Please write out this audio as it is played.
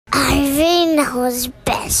Ivy knows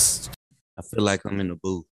best. I feel like I'm in the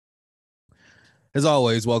booth. As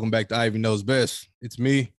always, welcome back to Ivy Knows Best. It's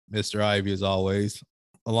me, Mr. Ivy, as always,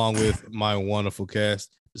 along with my wonderful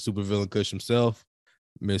cast, the supervillain Kush himself,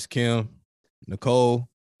 Miss Kim, Nicole,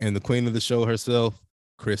 and the queen of the show herself,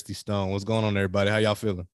 Christy Stone. What's going on, everybody? How y'all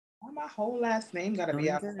feeling? Why my whole last name gotta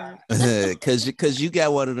be outside? Cause you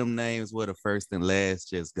got one of them names where the first and last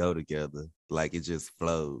just go together, like it just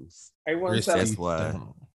flows. Everyone's That's why.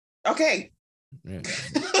 Okay. Yeah.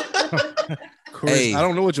 Chris, hey. I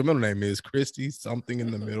don't know what your middle name is. Christy something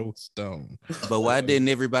in the middle Stone. But why didn't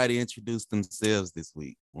everybody introduce themselves this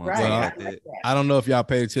week? Right. I don't know if y'all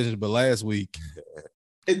paid attention, but last week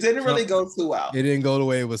it didn't really go too well. It didn't go the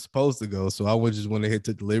way it was supposed to go. So I just went ahead,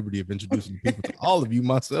 took the liberty of introducing people to all of you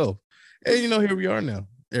myself. And here we are now.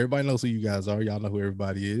 Everybody knows who you guys are. Y'all know who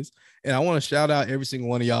everybody is. And I want to shout out every single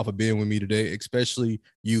one of y'all for being with me today, especially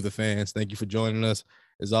you, the fans. Thank you for joining us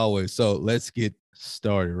as always. So let's get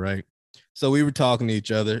started, right? So we were talking to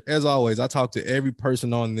each other. As always, I talk to every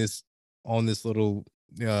person on this little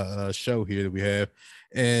show here that we have,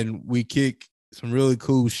 and we kick some really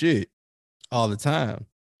cool shit all the time.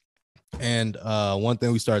 And one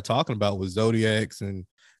thing we started talking about was zodiacs and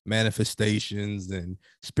manifestations and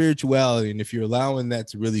spirituality, and if you're allowing that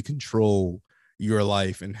to really control your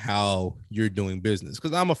life and how you're doing business.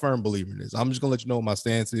 Because I'm a firm believer in this. I'm just gonna let you know what my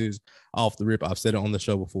stance is off the rip. I've said it on the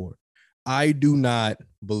show before. I do not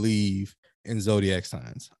believe in zodiac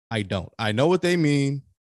signs. I don't. I know what they mean.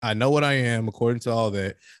 I know what I am according to all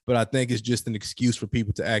that, but I think it's just an excuse for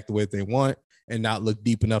people to act the way they want and not look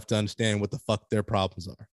deep enough to understand what the fuck their problems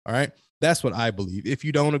are. All right. That's what I believe. If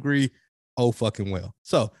you don't agree, oh fucking well.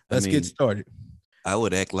 So let's get started. I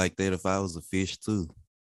would act like that if I was a fish too.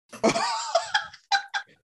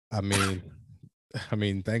 I mean,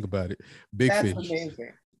 think about it. That's fish. Amazing.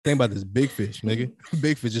 Think about this. Big fish, nigga.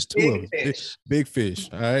 Big fish, just two of them. Big fish.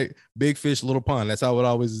 All right. Big fish, little pond. That's how it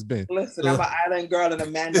always has been. Listen, I'm an island girl and a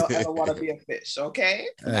man don't ever want to be a fish, okay?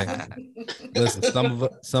 Hey, listen,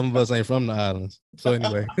 some of us ain't from the islands. So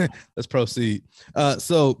anyway, let's proceed.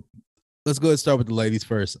 So let's go ahead and start with the ladies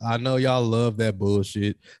first. I know y'all love that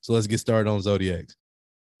bullshit. So let's get started on zodiacs.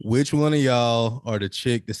 Which one of y'all are the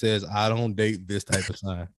chick that says, I don't date this type of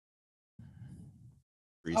sign?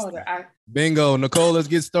 Bingo. Nicole, let's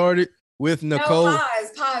get started with Nicole. No,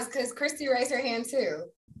 pause, because Christy raised her hand too.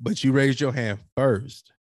 But you raised your hand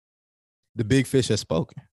first. The big fish has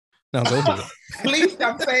spoken. Now go ahead. Please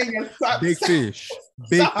stop saying it. Big fish.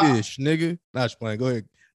 Big fish, nigga. Not just playing. Go ahead,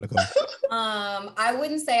 Nicole. I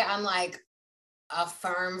wouldn't say I'm like a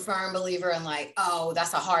firm believer in like, oh,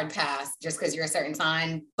 that's a hard pass just because you're a certain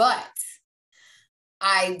sign, but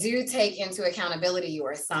I do take into accountability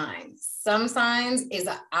your signs. Some signs is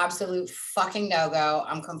an absolute fucking no-go.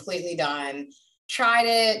 I'm completely done. Tried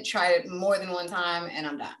it more than one time, and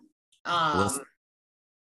I'm done.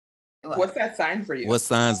 What's that sign for you? What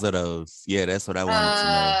signs are those? Yeah, that's what I wanted to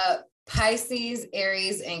know. Pisces,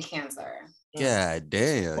 Aries, and Cancer. God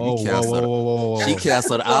damn. Whoa. She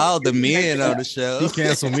canceled all the men on the show. She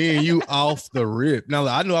canceled me and you off the rip. Now,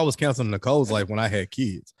 I knew I was canceling Nicole's life when I had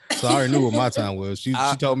kids. So I already knew what my time was. She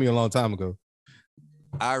told me a long time ago.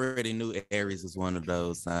 I already knew Aries is one of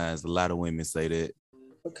those signs. A lot of women say that.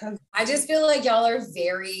 Because I just feel like y'all are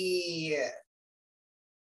very,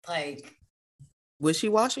 like...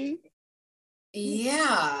 wishy-washy?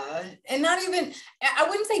 Yeah, and not even, I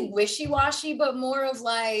wouldn't say wishy-washy, but more of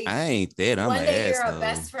like, I ain't that. I'm one day you're asshole. a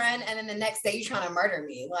best friend, and then the next day you're trying to murder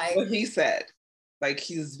me. Like what he said, like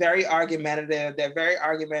he's very argumentative. They're very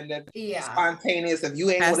argumentative, spontaneous. If you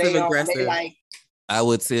ain't passive aggressive, they like. I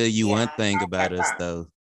would tell you one thing about us though: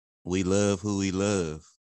 we love who we love.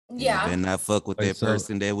 Yeah, and not fuck with that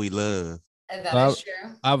person that we love. That is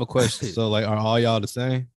true. I have a question. So, like, are all y'all the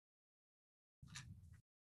same?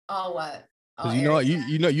 All what? Because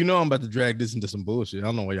you know I'm about to drag this into some bullshit. I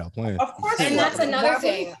don't know why y'all playing. Of course. And that's another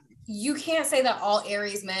thing. You can't say that all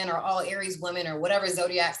Aries men or all Aries women or whatever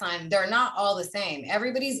zodiac sign, they're not all the same.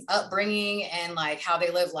 Everybody's upbringing and like how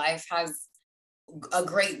they live life has a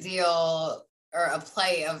great deal or a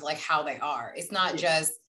play of like how they are. It's not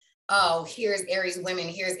just, oh, here's Aries women,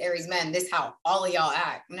 here's Aries men. This how all of y'all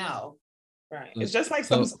act. No. Right. It's just like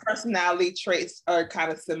some personality traits are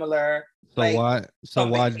kind of similar. So like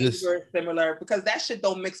why this similar? Because that shit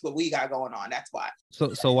don't mix what we got going on. That's why.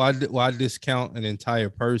 So why discount an entire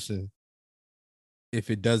person if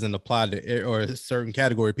it doesn't apply to or a certain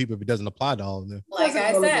category of people if it doesn't apply to all of them? Like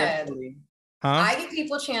I said, huh? I give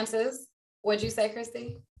people chances. What'd you say,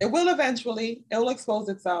 Christy? It will eventually. It will expose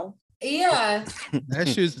itself. Yeah. that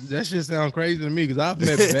shit sounds crazy to me because I've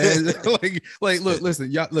met bad like look, listen,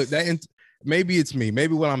 y'all look maybe it's me.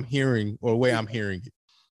 Maybe what I'm hearing or the way I'm hearing it.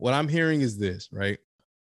 What I'm hearing is this, right?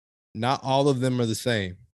 Not all of them are the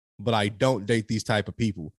same, but I don't date these type of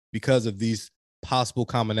people because of these possible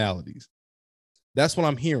commonalities. That's what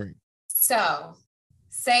I'm hearing. So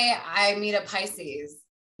say I meet a Pisces.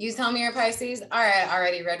 You tell me you're Pisces. All right,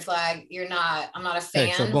 already red flag. I'm not a fan,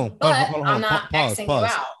 Okay, so boom. but Hold on, I'm not Xing you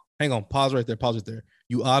out. Hang on, pause right there.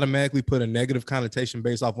 You automatically put a negative connotation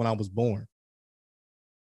based off when I was born.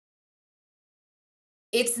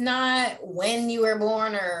 It's not when you were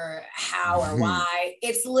born or how or why.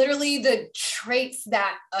 It's literally the traits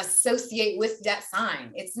that associate with that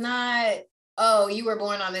sign. It's not, oh, you were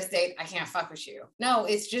born on this date, I can't fuck with you. No,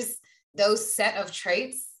 it's just those set of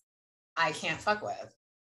traits I can't fuck with.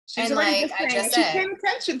 She's and like I just said, she's paying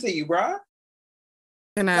attention to you, bro.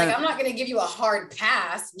 I'm not going to give you a hard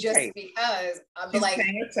pass just because I'm like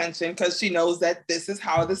paying attention because she knows that this is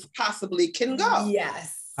how this possibly can go.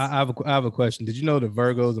 Yes. I have a question. Did you know that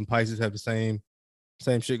Virgos and Pisces have the same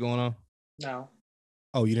shit going on? No.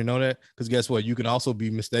 Oh, you didn't know that? Because guess what? You can also be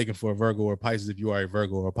mistaken for a Virgo or a Pisces if you are a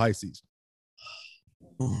Virgo or a Pisces.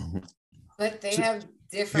 But they have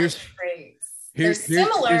different traits. They're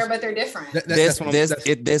similar, but they're different.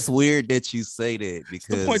 That's weird that you say that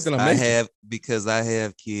because I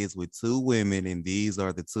have kids with two women, and these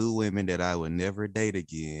are the two women that I would never date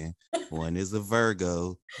again. One is a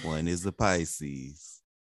Virgo, one is a Pisces.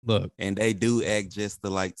 Look, and they do act just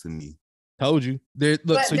alike to me. Told you. They're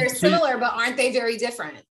similar, but aren't they very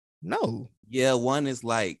different? No. Yeah, one is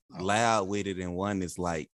like loud with it, and one is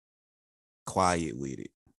like quiet with it.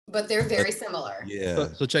 But they're very similar. Yeah.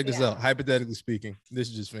 So check this out. Hypothetically speaking, this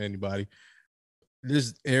is just for anybody.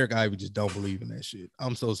 This Eric Ivy just don't believe in that shit.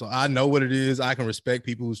 I'm so I know what it is. I can respect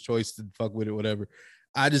people's choice to fuck with it, whatever.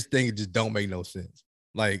 I just think it just don't make no sense.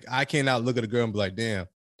 Like I cannot look at a girl and be like, damn,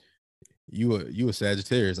 you a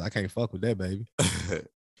Sagittarius. I can't fuck with that, baby.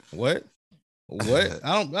 What?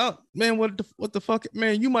 I don't man, what the fuck?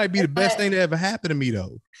 Man, you might be the best thing that ever happened to me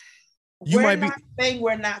though. We're not saying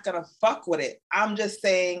we're not gonna fuck with it. I'm just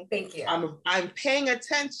saying, thank you. I'm paying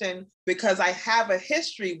attention because I have a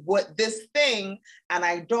history with this thing, and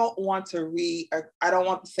I don't want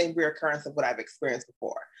the same reoccurrence of what I've experienced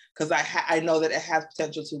before because I know that it has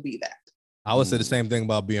potential to be that. I would say the same thing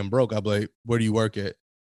about being broke. I'd be like, where do you work at?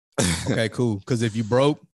 Okay, cool. Because if you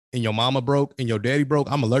broke and your mama broke and your daddy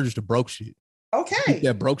broke, I'm allergic to broke shit. Okay. Keep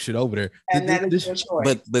that broke shit over there. And that is your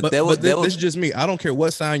choice. But this is just me. I don't care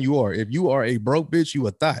what sign you are. If you are a broke bitch, you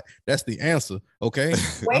a thought. That's the answer. Okay.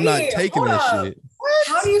 I'm not taking that shit. What?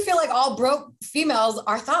 How do you feel like all broke females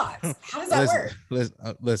are thoughts? How does that work?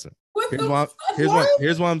 Listen. Here's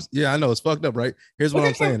why I'm. Yeah, I know it's fucked up, right? Here's what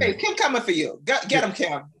I'm saying. Kim coming for you. Get him,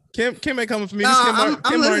 Kim. Kim ain't coming for me. No,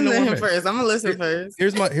 I'm listening to him first. I'm gonna listen first.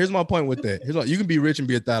 Here's my point with that. You can be rich and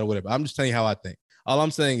be a thought or whatever. I'm just telling you how I think. All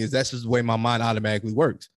I'm saying is that's just the way my mind automatically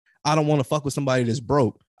works. I don't want to fuck with somebody that's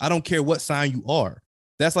broke. I don't care what sign you are.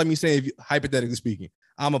 That's like me saying, hypothetically speaking,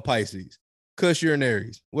 I'm a Pisces. Kush, you're an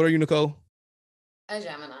Aries. What are you, Nicole? A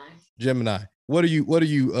Gemini. Gemini. What are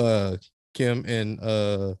you, Kim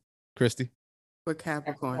and Christy? We're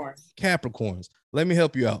Capricorn. Capricorns. Let me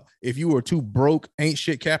help you out. If you were two broke, ain't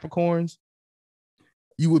shit Capricorns,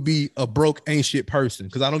 you would be a broke, ain't shit person.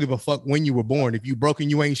 Because I don't give a fuck when you were born. If you broke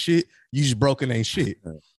and you ain't shit, you just broken ain't shit.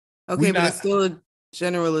 Okay, but it's still a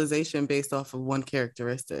generalization based off of one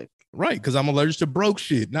characteristic. Right, because I'm allergic to broke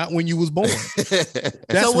shit, not when you was born.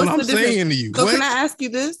 That's what I'm saying to you. So can I ask you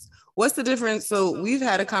this? What's the difference? So we've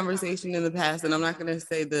had a conversation in the past, and I'm not going to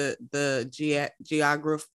say the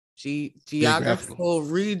geographical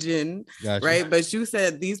region, gotcha. Right? But you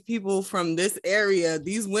said these people from this area,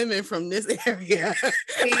 these women from this area,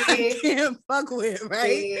 I can't fuck with,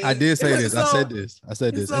 right? I did say this. I said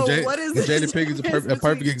this. So and what is Jada Pig is a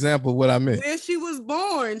perfect example of what I meant. Where she was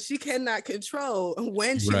born, she cannot control.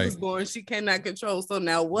 When she was born, she cannot control. So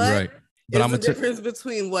now what? Right. But is the difference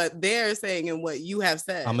between what they're saying and what you have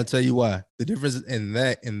said? I'm gonna tell you why. The difference in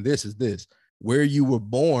that and this is this: where you were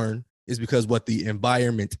born is because what the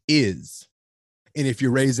environment is. And if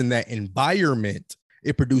you're raised in that environment,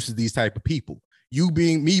 it produces these type of people.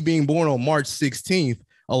 Me being born on March 16th,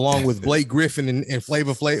 along with Blake Griffin and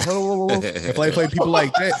Flavor Flav, and Flavor people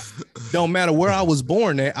like that, don't matter where I was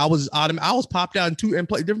born at. I was popped out in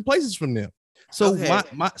different places from them. So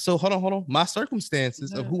so hold on. My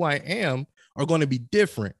circumstances of who I am are going to be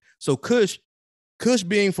different. So Kush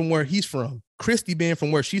being from where he's from, Christy being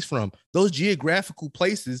from where she's from, those geographical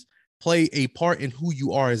places play a part in who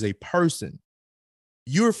you are as a person.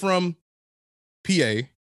 You're from PA.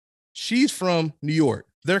 She's from New York.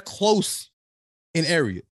 They're close in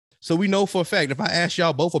area. So we know for a fact, if I ask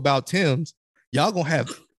y'all both about Tim's, y'all gonna have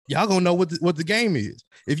Y'all gonna know what the game is.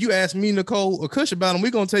 If you ask me, Nicole, or Kush about them,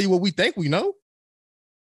 we're gonna tell you what we think we know.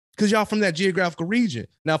 Because y'all from that geographical region.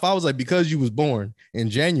 Now, if I was like, because you was born in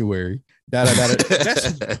January, I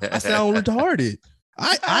sound retarded.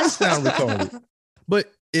 I sound retarded.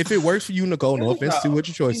 But if it works for you, Nicole, no offense to what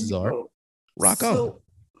your choices are, rock on.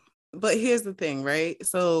 But here's the thing, right?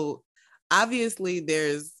 So obviously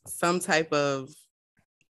there's some type of,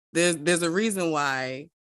 there's a reason why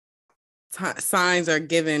signs are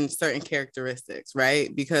given certain characteristics,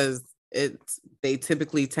 right? Because they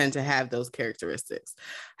typically tend to have those characteristics.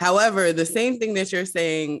 However, the same thing that you're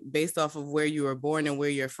saying based off of where you were born and where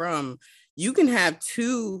you're from, you can have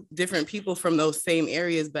two different people from those same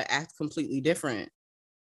areas but act completely different.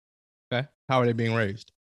 Okay. How are they being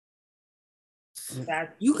raised?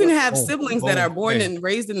 You can have siblings that are born and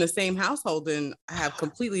raised in the same household and have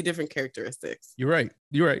completely different characteristics. You're right.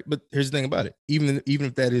 But here's the thing about it. Even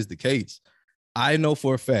if that is the case, I know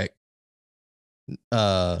for a fact,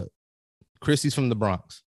 Chrissy's from the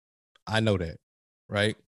Bronx. I know that,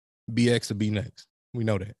 right? BX will be next. We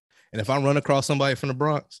know that. And if I run across somebody from the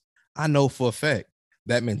Bronx, I know for a fact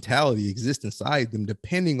that mentality exists inside them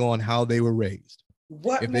depending on how they were raised.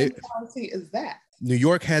 What mentality is that? New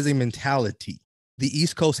York has a mentality. The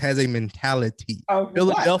East Coast has a mentality.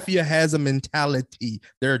 Philadelphia has a mentality.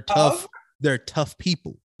 They're tough. They're tough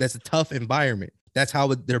people. That's a tough environment. That's how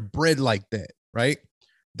they're bred like that, right?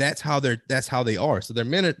 That's how they are. So their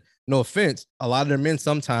men, no offense, a lot of their men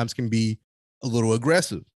sometimes can be a little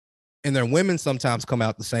aggressive, and their women sometimes come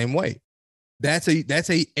out the same way. That's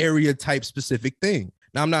a area type specific thing.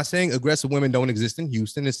 Now, I'm not saying aggressive women don't exist in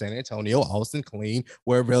Houston and San Antonio, Austin, Killeen,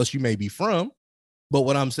 wherever else you may be from. But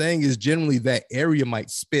what I'm saying is generally that area might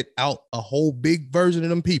spit out a whole big version of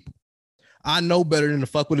them people. I know better than to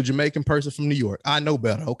fuck with a Jamaican person from New York. I know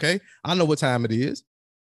better, okay? I know what time it is.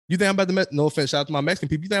 You think I'm about to no offense, shout out to my Mexican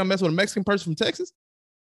people. You think I'm messing with a Mexican person from Texas?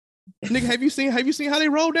 Nigga, have you seen how they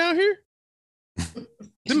roll down here?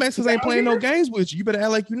 The Mexicans ain't playing no games with you. You better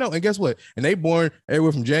act like you know. And guess what? And they born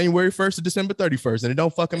everywhere from January 1st to December 31st. And it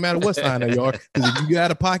don't fucking matter what sign they are. Because if you get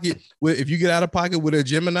out of pocket with a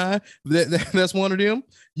Gemini, that's one of them,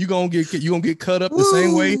 you gonna get cut up the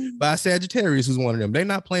same way by Sagittarius, who's one of them. They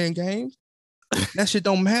not playing games. That shit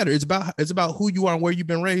don't matter. It's about who you are and where you've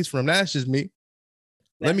been raised from. That's just me.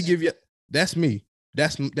 Let me give you. That's me.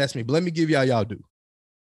 That's me. But let me give y'all do.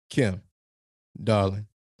 Kim, darling,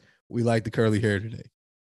 we like the curly hair today.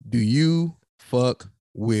 Do you fuck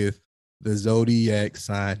with the zodiac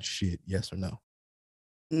sign shit? Yes or no?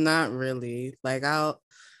 Not really. I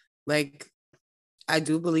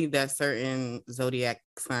do believe that certain zodiac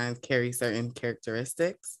signs carry certain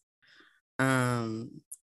characteristics. Some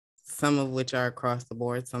of which are across the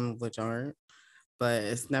board, some of which aren't. But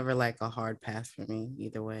it's never like a hard pass for me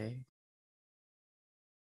either way.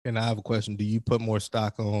 And I have a question. Do you put more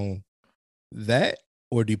stock on that,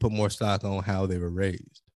 or do you put more stock on how they were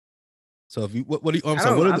raised? So if you, what are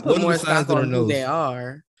the signs that are nose? They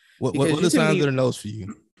are. What are the signs that are nose for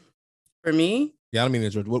you? For me? Yeah, I don't mean to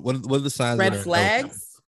interrupt. What are the signs? Red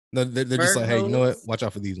flags? No, they're just like, hey, you know what? Watch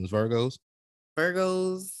out for these ones.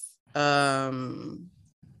 Virgos,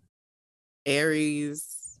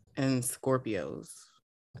 Aries, and Scorpios.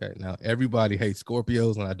 Okay, now everybody hates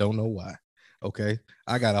Scorpios, and I don't know why. Okay,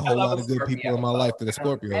 I got a whole lot of good people in my life that are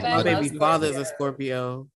Scorpios. My baby's father's a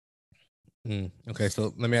Scorpio. Okay,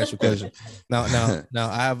 so let me ask you a question. Now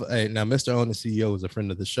I have now Mr. Owen, the CEO, is a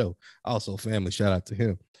friend of the show, also family. Shout out to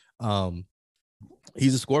him.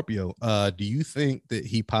 He's a Scorpio. Do you think that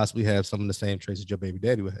he possibly has some of the same traits that your baby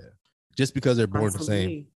daddy would have, just because they're born the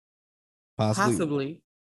same? Possibly.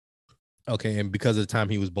 Okay, and because of the time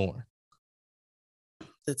he was born.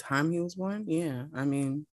 The time he was born, yeah. I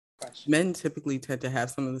mean, men typically tend to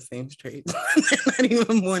have some of the same traits. Not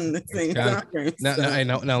even born in the same time.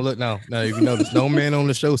 Now, look, if you notice, no man on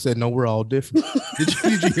the show said, no, we're all different.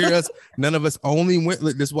 Did you hear us? None of us only went.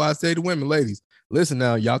 This is why I say to women, ladies, listen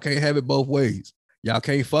now, y'all can't have it both ways. Y'all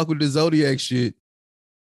can't fuck with the zodiac shit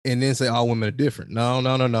and then say all women are different.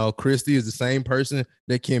 No. Christy is the same person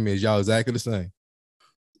that Kim is. Y'all exactly the same.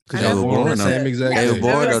 Because y'all were born the same exact day. They were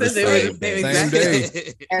born on the same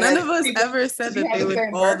day. None of us ever said that they were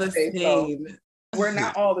all the same. So we're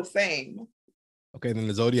not all the same. Okay, then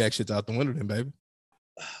the zodiac shit's out the window then, baby.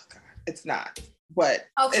 Oh, God. It's not. But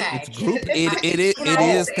okay, it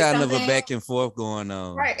is kind of a back and forth going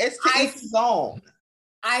on. Right. It's its own.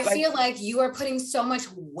 I feel like you are putting so much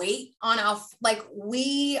weight on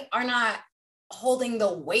we are not holding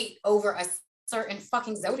the weight over a certain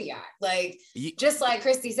fucking zodiac. Just like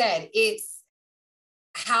Christy said, it's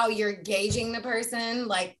how you're gauging the person.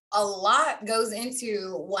 Like, a lot goes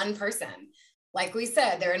into one person. like we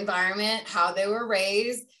said, their environment, how they were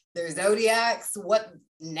raised, their zodiacs,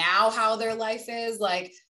 how their life is.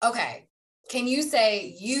 Like, okay, can you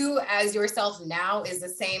say you as yourself now is the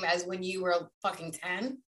same as when you were fucking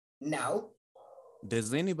 10? No.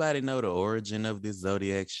 Does anybody know the origin of this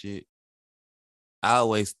zodiac shit? I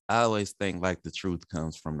always think like the truth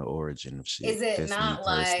comes from the origin of shit. Is it That's not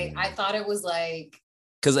like, I thought it was like,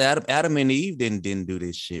 because Adam and Eve didn't do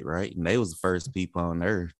this shit, right? And they was the first people on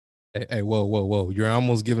earth. Hey, whoa. You're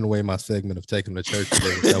almost giving away my segment of taking the church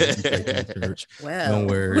today. Church. Well, don't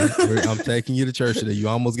worry. I'm taking you to church today. You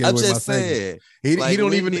almost gave away my segment. He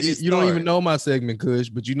don't even know my segment, Kush,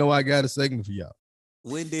 but you know I got a segment for y'all.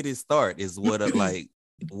 When did it start? Is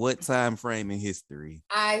what time frame in history?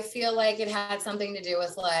 I feel like it had something to do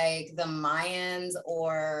with like the Mayans,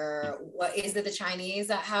 or what is it, the Chinese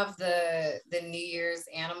that have the New Year's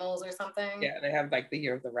animals or something? Yeah, they have like the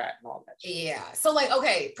year of the rat and all that shit. Yeah. So like,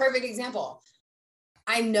 okay, perfect example.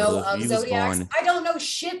 I know of zodiacs. I don't know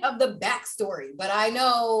shit of the backstory, but I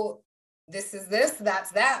know this is this,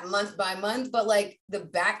 that's that, month by month. But like the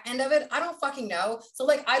back end of it, I don't fucking know. So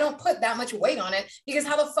like, I don't put that much weight on it, because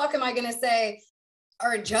how the fuck am I gonna say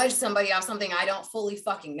or judge somebody off something I don't fully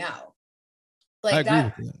fucking know? Like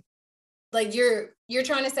that. Like you're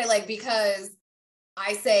trying to say like, because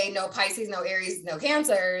I say no Pisces, no Aries, no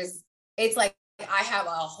Cancers, it's like I have a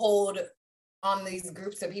hold on these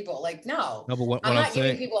groups of people. Like, no, but what I'm not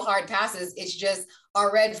giving people hard passes. It's just a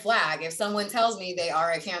red flag if someone tells me they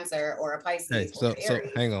are a Cancer or a Pisces. Hey, so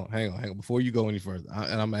hang on. Before you go any further,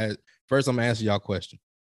 I'm gonna answer y'all a question.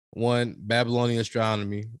 One, Babylonian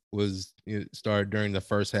astronomy started during the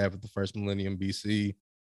first half of the first millennium BC.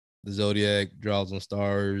 The zodiac draws on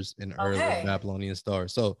stars and early Babylonian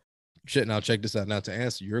stars. So, now check this out. Now, to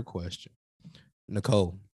answer your question,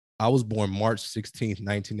 Nicole, I was born March 16th,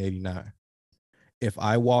 1989. If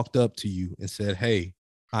I walked up to you and said, "Hey,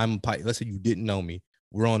 I'm a Pisces," let's say you didn't know me,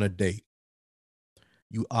 we're on a date,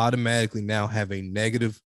 you automatically now have a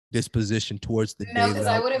negative disposition towards the date. No, because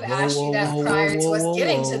I would have asked you that prior to us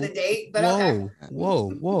getting to the date. But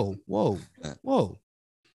whoa.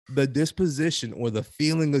 The disposition or the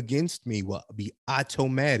feeling against me will be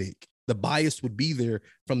automatic. The bias would be there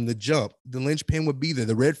from the jump. The linchpin would be there.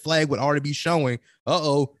 The red flag would already be showing,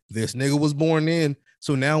 this nigga was born in.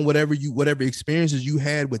 So now whatever experiences you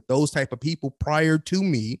had with those type of people prior to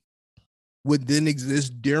me would then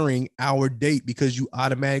exist during our date, because you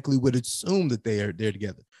automatically would assume that they're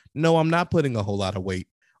together. No, I'm not putting a whole lot of weight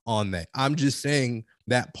on that. I'm just saying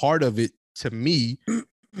that part of it, to me,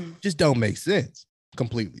 just don't make sense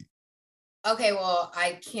completely. Okay, well,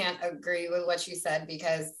 I can't agree with what you said,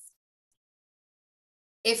 because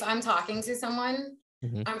if I'm talking to someone,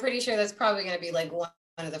 I'm pretty sure that's probably going to be like one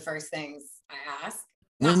of the first things I ask.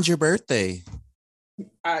 When's your birthday?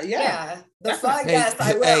 Yeah. The fuck, yes,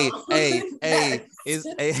 I will. And here's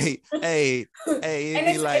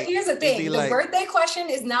the thing: the birthday question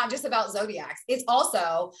is not just about zodiacs. It's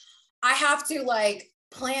also, I have to like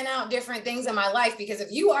plan out different things in my life, because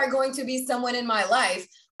if you are going to be someone in my life,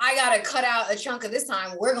 I gotta cut out a chunk of this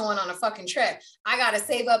time. We're going on a fucking trip. I gotta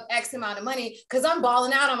save up X amount of money because I'm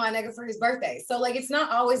balling out on my nigga for his birthday. So like, it's not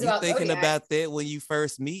always about thinking zodiacs. About that when you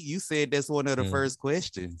first meet. You said that's one of the first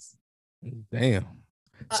questions. Damn.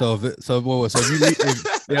 So you fellas, date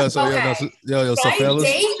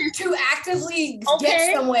to actively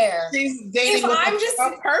get somewhere. She's dating with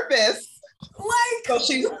a purpose. Like, so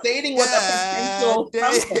she's dating with a potential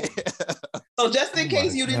something. So just in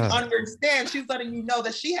case you didn't understand, she's letting you know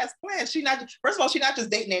that she has plans. She's not just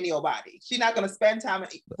dating anybody. She's not going to spend time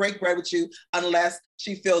and break bread with you unless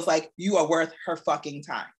she feels like you are worth her fucking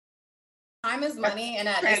time. Time is money, and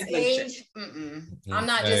at this age, I'm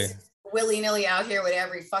not just willy-nilly out here with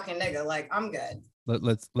every fucking nigga. Like, I'm good.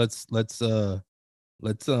 Let's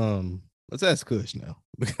ask Kush now,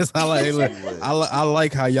 because I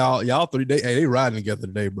like how y'all three they riding together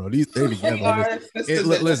today, bro. They together.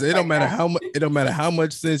 Listen, it don't matter how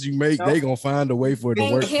much sense you make, they gonna find a way for it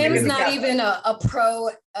to work. Kim's not even a pro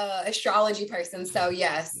astrology person, so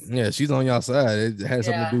yes. Yeah, she's on y'all side. It has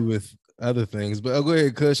something to do with other things. But go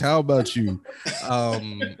ahead, Kush. How about you?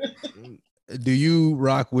 Do you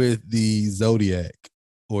rock with the zodiac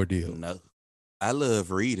ordeal? No. I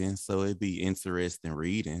love reading, so it'd be interesting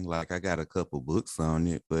reading. Like, I got a couple books on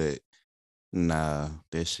it, but nah,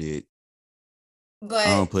 that shit. But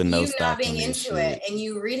I don't put no you not being into it and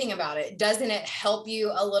you reading about it, doesn't it help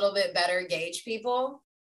you a little bit better gauge people?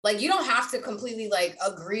 Like, you don't have to completely like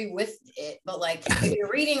agree with it, but like if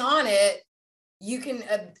you're reading on it, you can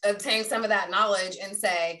obtain some of that knowledge and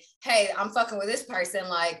say, hey, I'm fucking with this person.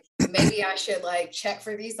 Like, maybe I should like check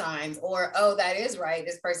for these signs, or, oh, that is right.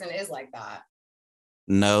 This person is like that.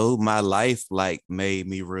 No, my life like made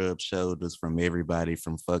me rub shoulders from everybody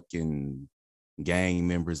from fucking gang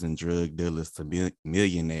members and drug dealers to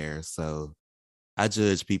millionaires. So I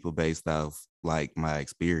judge people based off like my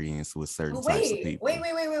experience with certain types of people. Wait.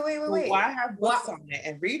 Well, why have books on it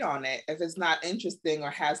and read on it if it's not interesting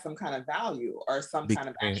or has some kind of value or some kind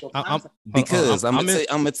of actual concept? Because I'm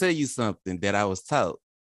gonna tell you something that I was taught.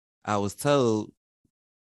 I was told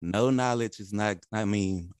no knowledge is not, I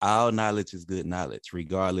mean, all knowledge is good knowledge,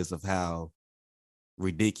 regardless of how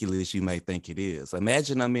ridiculous you may think it is.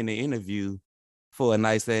 Imagine I'm in an interview for a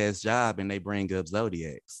nice ass job and they bring up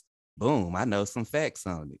zodiacs. Boom, I know some facts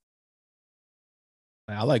on it.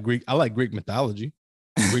 I like Greek mythology.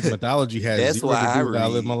 Greek mythology has that's zero why to do with how I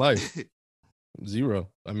live my life. Zero.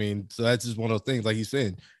 I mean, so that's just one of those things. Like you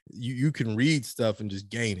said, you can read stuff and just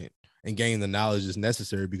gain it and gain the knowledge that's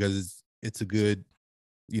necessary because it's a good,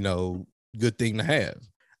 good thing to have.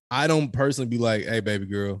 I don't personally be like, hey, baby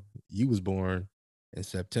girl, you was born in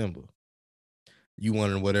September. You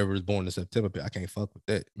wondering whatever is born in September, I can't fuck with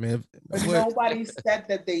that, man. But nobody said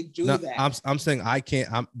that they do that. I'm saying I can't.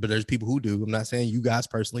 But there's people who do. I'm not saying you guys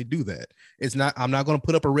personally do that. It's not. I'm not going to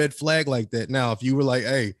put up a red flag like that. Now, if you were like,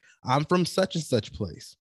 hey, I'm from such and such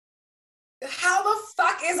place. How the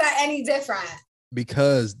fuck is that any different?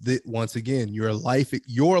 Because once again, your life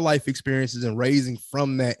experiences and raising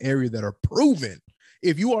from that area that are proven.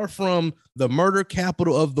 If you are from the murder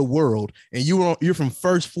capital of the world and you're from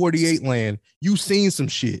First 48 land, you've seen some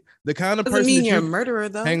shit. The kind of person mean you're a murderer,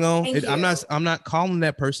 though. Hang on, I'm not calling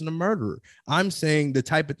that person a murderer. I'm saying the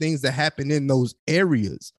type of things that happen in those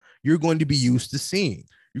areas you're going to be used to seeing.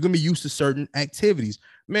 You're going to be used to certain activities.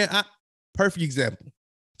 Man, perfect example.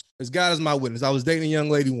 As God is my witness, I was dating a young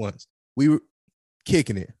lady once. We were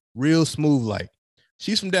kicking it real smooth. Like,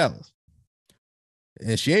 she's from Dallas.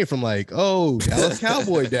 And she ain't from like, oh, Dallas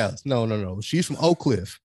Cowboy Dallas. No. She's from Oak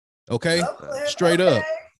Cliff. Okay? Straight up.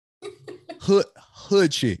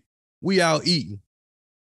 Hood chick. We out eating.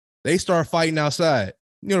 They start fighting outside.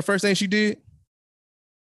 You know the first thing she did?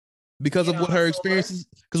 Because of what her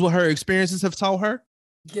experiences have taught her?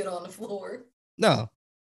 Get on the floor. No.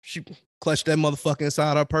 She clutched that motherfucker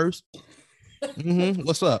inside her purse.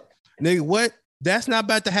 What's up? Nigga, what? That's not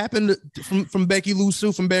about to happen from Becky Lou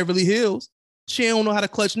Sue from Beverly Hills. She don't know how to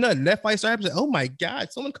clutch nothing. That fight starts. Oh my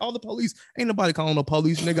God, someone call the police. Ain't nobody calling the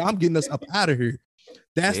police, nigga. I'm getting us up out of here.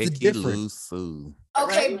 That's Becky the difference.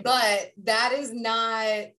 Okay, but that is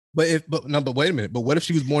not. But wait a minute. But what if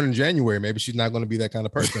she was born in January? Maybe she's not going to be that kind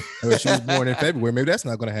of person. Or if she was born in February, maybe that's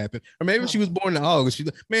not going to happen. Or maybe if she was born in August.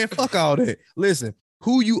 Man, fuck all that. Listen,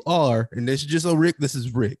 who you are, and this is just a Rick. This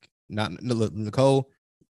is Rick, not Nicole.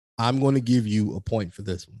 I'm going to give you a point for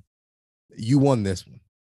this one. You won this one.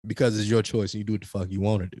 Because it's your choice and you do what the fuck you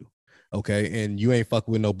want to do. Okay. And you ain't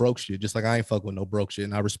fucking with no broke shit, just like I ain't fucking with no broke shit.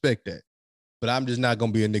 And I respect that. But I'm just not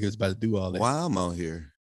gonna be a nigga that's about to do all that. Why I'm on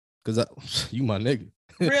here? Because you my nigga.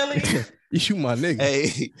 Really? You my nigga.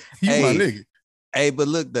 Hey, my nigga. Hey, but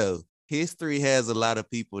look though, history has a lot of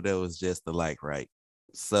people that was just alike, right?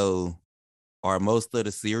 So are most of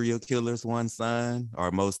the serial killers one sign? Are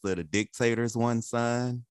most of the dictators one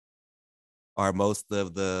sign? Are most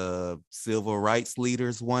of the civil rights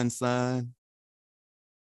leaders one sign?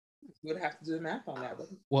 You would have to do the math on that.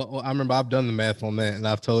 Well, I remember I've done the math on that, and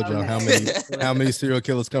I've told you how many serial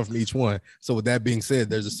killers come from each one. So with that being said,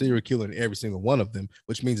 there's a serial killer in every single one of them,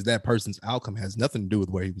 which means that person's outcome has nothing to do with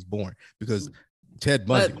where he was born. Because Ted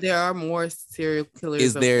Bundy. But there are more serial killers.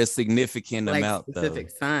 Is there a significant amount specific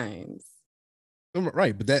signs?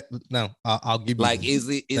 Right, but that now I'll give you like is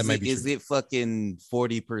it fucking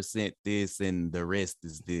 40% this and the rest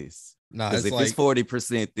is this? No, because if it's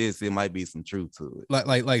 40% this, it might be some truth to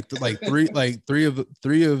it. Three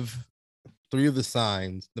of the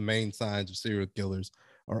signs, the main signs of serial killers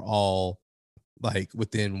are all like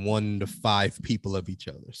within 1 to 5 people of each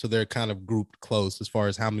other. So they're kind of grouped close as far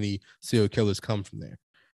as how many serial killers come from there.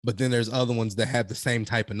 But then there's other ones that have the same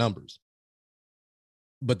type of numbers.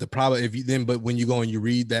 But the problem, but when you go and you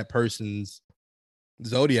read that person's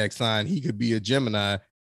zodiac sign, he could be a Gemini,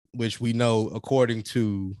 which we know, according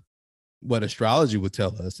to what astrology would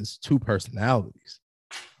tell us, is 2 personalities.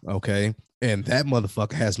 Okay. And that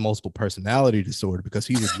motherfucker has multiple personality disorder because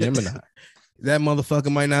he's a Gemini. That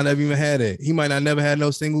motherfucker might not have even had it. He might not never had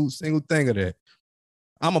no single thing of that.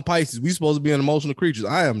 I'm a Pisces. We supposed to be an emotional creatures.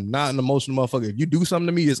 I am not an emotional motherfucker. If you do something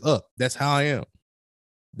to me, it's up. That's how I am.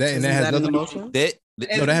 That has nothing to do.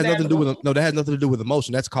 That has nothing to do with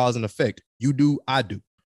emotion. That's cause and effect. You do, I do.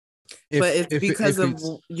 But it's because of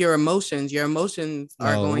your emotions. Your emotions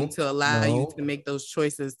are going to allow you to make those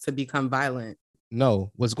choices to become violent.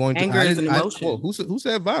 No, what's going to anger is an emotion. Who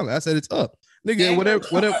said violent? I said it's up. Nigga,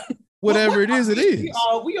 whatever it is, it is.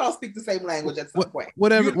 We all speak the same language at some point.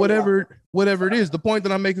 Whatever it is. The point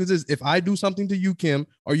that I'm making is this: if I do something to you, Kim,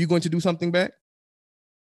 are you going to do something back?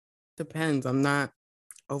 Depends. I'm not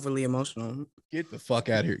overly emotional. Get the fuck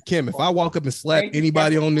out of here, Kim. If I walk up and slap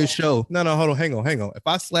anybody on this show, no, hold on, hang on. If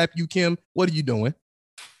I slap you, Kim, what are you doing?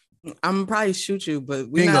 I'm probably shoot you, but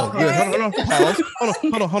we not.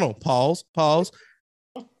 Hold on. Pause.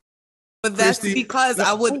 But that's Christy, because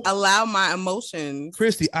I would allow my emotions.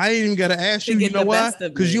 Christy, I ain't even gotta ask you. You know why?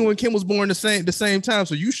 Because you and Kim was born the same time,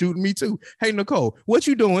 so you shooting me too. Hey, Nicole, what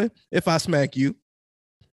you doing if I smack you?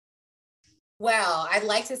 Well, I'd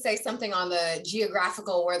like to say something on the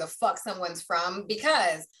geographical where the fuck someone's from,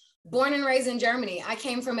 because born and raised in Germany, I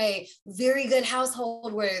came from a very good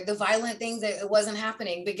household where the violent things, it wasn't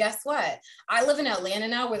happening. But guess what? I live in Atlanta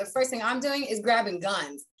now, where the first thing I'm doing is grabbing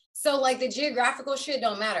guns. So like the geographical shit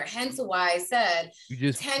don't matter. Hence why I said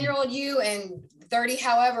 10-year-old you and 30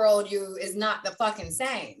 however old you is not the fucking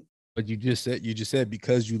same. But you just said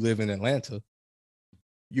because you live in Atlanta,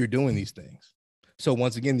 you're doing these things. So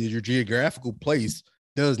once again, your geographical place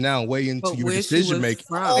does now weigh into your decision making.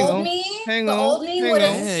 The old me would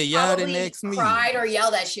have probably cried or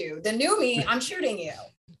yelled at you. The new me, I'm shooting you.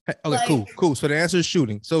 Okay, cool. So the answer is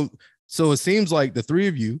shooting. So it seems like the three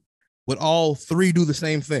of you would all three do the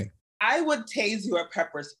same thing. I would tase you or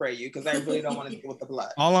pepper spray you because I really don't want to deal with the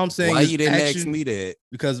blood. All I'm saying is you didn't ask me that?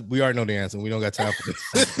 Because we already know the answer. We don't got time for this.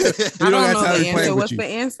 I don't know the answer. What's the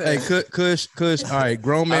answer? Hey, Kush. All right,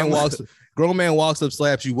 grown man walks up,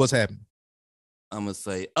 slaps you. What's happening? I'm gonna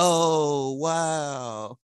say, "Oh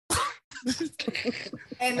wow,"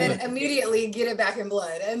 and then immediately get it back in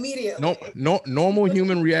blood. Immediately. No. Normal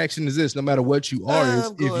human reaction is this: no matter what you are,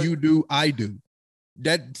 is if you do, I do.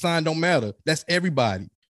 That sign don't matter. That's everybody.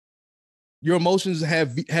 Your emotions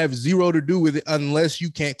have zero to do with it unless you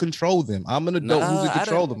can't control them. I'm an adult who's in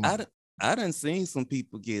control of them. I done seen some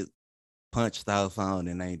people get punched out on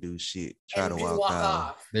and ain't do shit. Try to walk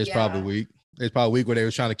off. There's probably a week where they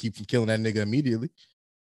was trying to keep from killing that nigga immediately.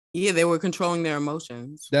 Yeah, they were controlling their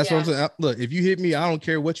emotions. That's what I'm saying. Look, if you hit me, I don't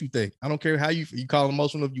care what you think. I don't care how you call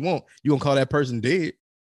emotional if you want. You gonna call that person dead.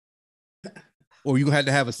 Or you gonna have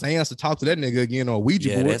to have a seance to talk to that nigga again or a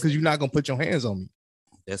Ouija board because you're not gonna put your hands on me.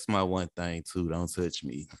 That's my one thing too. Don't touch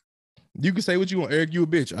me. You can say what you want. Eric, you a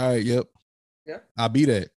bitch. All right, yep. Yeah. I'll be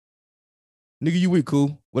that. Nigga, you weak,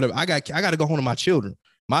 cool. Whatever. I got to go home to my children.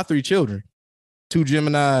 My 3 children, 2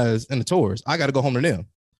 Geminis and a Taurus. I got to go home to them.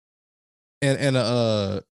 And 2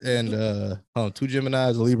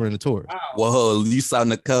 Geminis, a Libra, and a Taurus. Whoa, you saw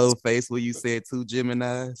Nicole's face when you said 2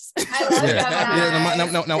 Geminis.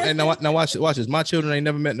 Now watch this. My children ain't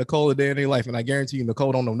never met Nicole a day in their life, and I guarantee you,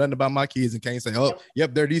 Nicole don't know nothing about my kids and can't say, "Oh,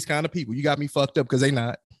 yep, they're these kind of people." You got me fucked up because they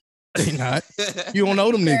not. They not. You don't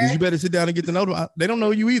know them niggas. You better sit down and get to know them. They don't know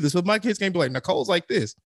you either. So my kids can't be like, Nicole's like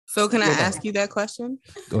this. So can I ask you that question?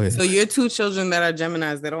 Go ahead. So your 2 children that are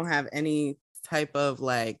Geminis, they don't have any type of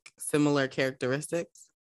like similar characteristics?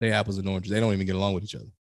 They apples and oranges. They don't even get along with each other.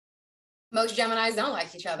 Most Geminis don't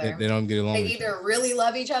like each other. They don't get along. They either really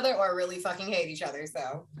love each other or really fucking hate each other.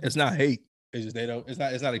 So it's not hate. It's just they don't. It's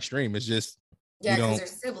not extreme. It's just because they're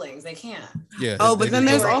siblings. They can't. Yeah. Oh, but then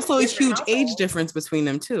there's also a huge age difference between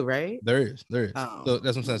them too, right? There is. Oh. So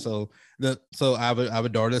that's what I'm saying. So I have a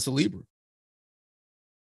daughter that's a Libra.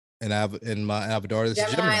 And I have a daughter that's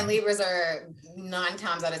Gemini a Gemini. And Libras are 9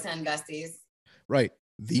 times out of 10 besties. Right.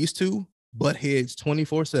 These 2 butt heads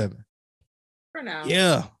 24/7. For now.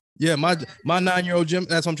 Yeah. My 9-year-old Gem.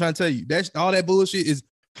 That's what I'm trying to tell you. That's all that bullshit is.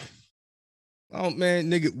 Oh man,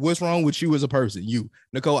 nigga, what's wrong with you as a person? You,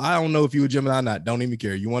 Nicole, I don't know if you a Gemini or not. Don't even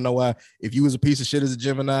care. You want to know why? If you was a piece of shit as a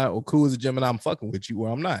Gemini or cool as a Gemini, I'm fucking with you or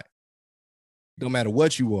I'm not. Don't matter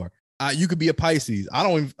what you are. You could be a Pisces. I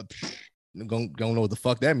don't even don't know what the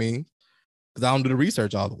fuck that means because I don't do the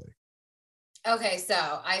research all the way. Okay,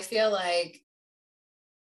 so I feel like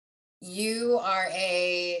you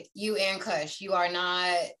and Kush, you are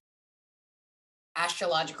not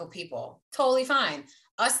astrological people. Totally fine.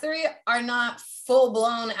 Us 3 are not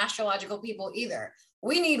full-blown astrological people either.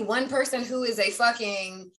 We need one person who is a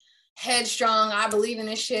fucking headstrong, I believe in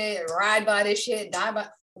this shit, ride by this shit, die by.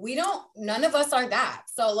 None of us are that.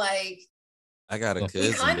 So like, I got a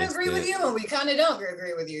cousin. We kind of agree with you and we kind of don't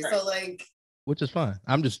agree with you. Right. So like, which is fine.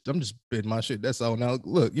 I'm just spitting my shit. That's all. Now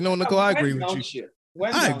look, you know, Nicole, I agree with you.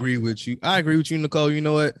 I agree with you, Nicole. You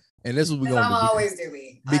know what? And this is what we're gonna do. I'm always do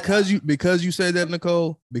me. Because you said that,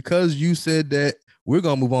 Nicole. Because you said that, we're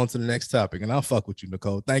gonna move on to the next topic. And I'll fuck with you,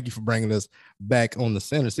 Nicole. Thank you for bringing us back on the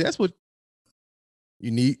center. See, that's what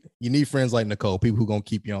You need friends like Nicole, people who gonna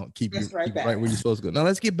keep you keep you right where you're supposed to go. Now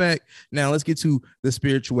let's get back. Now let's get to the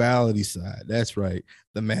spirituality side. That's right.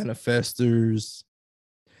 The manifestors,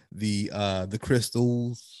 the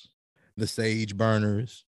crystals, the sage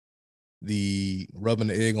burners, the rubbing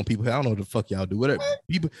the egg on people. I don't know what the fuck y'all do. Whatever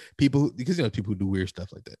people because people who do weird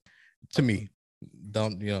stuff like that. To me,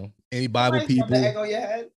 don't any Bible people. The egg on your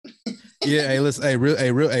head. Yeah, hey, listen,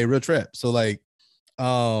 real trap. So like.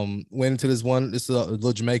 Went into this is a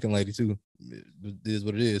little Jamaican lady too. It is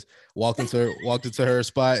what it is. Walked into her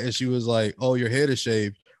spot and she was like, "Oh, your head is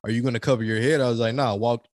shaved. Are you going to cover your head?" I was like, "Nah."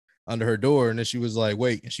 Walked under her door and then she was like,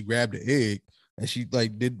 "Wait," and she grabbed the egg and she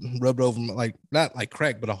like rubbed over like not like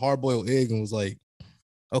crack but a hard boiled egg and was like,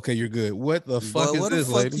 "Okay, you're good." What the fuck is this,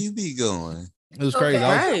 lady? You be going? It was crazy.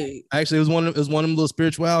 Right. Actually, it was one of them little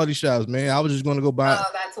spirituality shops, man. I was just going to go buy.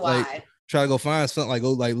 Oh, that's why. Try to go find something, like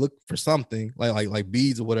go like look for something like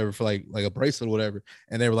beads or whatever for like a bracelet or whatever.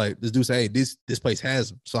 And they were like, this dude say, "Hey, this place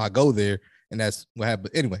has them." So I go there and that's what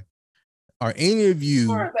happened. But anyway, are any of you?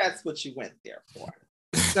 Or that's what you went there for.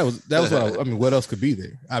 That was what I mean. What else could be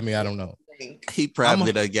there? I mean, I don't know. He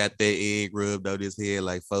probably done got that egg rubbed on his head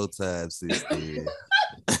like 4 times since then.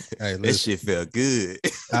 Hey, that shit felt good.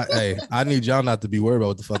 I need y'all not to be worried about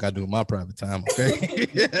what the fuck I do in my private time, okay?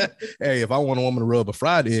 Hey, if I want a woman to rub a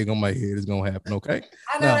fried egg on my head, it's gonna happen, okay?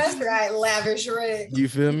 I know that's right, lavish Rick. You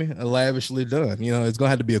feel me? Lavishly done. It's gonna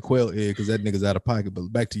have to be a quail egg because that nigga's out of pocket.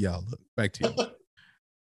 But back to y'all.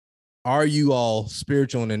 Are you all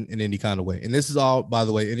spiritual in any kind of way? And this is all, by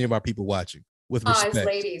the way, any of our people watching with respect.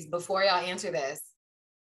 Ladies, before y'all answer this,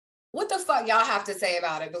 what the fuck y'all have to say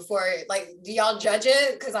about it before, like, do y'all judge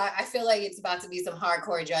it? Because I feel like it's about to be some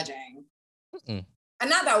hardcore judging. And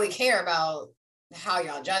not that we care about how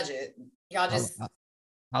y'all judge it. Y'all just...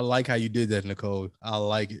 I like how you did that, Nicole. I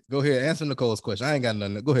like it. Go ahead, answer Nicole's question. I ain't got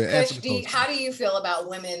nothing. Go ahead, answer Nicole's how do you feel about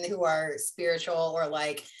women who are spiritual or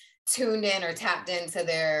like tuned in or tapped into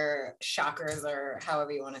their chakras or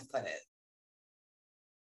however you want to put it?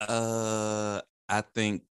 I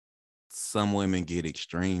think some women get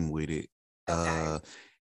extreme with it. Okay.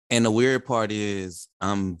 And the weird part is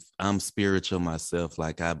I'm spiritual myself.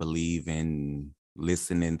 Like I believe in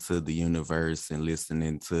listening to the universe and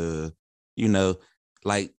listening to,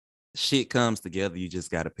 like shit comes together. You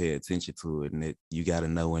just got to pay attention to it and you got to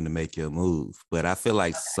know when to make your move. But I feel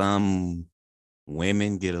like some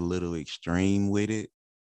women get a little extreme with it.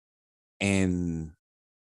 And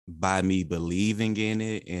by me believing in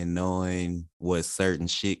it and knowing what certain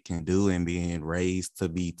shit can do and being raised to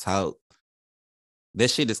be taught, that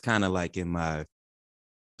shit is kind of like in how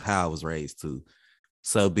I was raised too.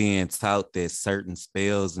 So being taught that certain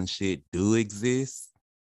spells and shit do exist,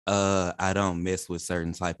 I don't mess with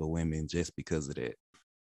certain type of women just because of that.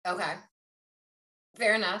 Okay.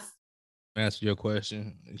 Fair enough. Answer your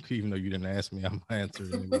question, even though you didn't ask me, I'm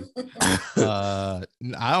answering it.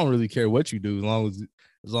 I don't really care what you do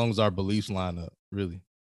as long as our beliefs line up, really.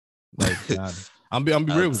 Like, I'm be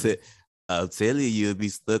real with you. I'm telling you, you'll be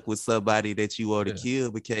stuck with somebody that you want to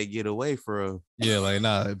kill but can't get away from. Yeah, like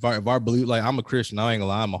nah. If our belief, like I'm a Christian, I ain't gonna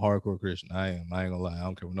lie, I'm a hardcore Christian. I ain't gonna lie. I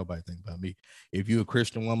don't care what nobody thinks about me. If you a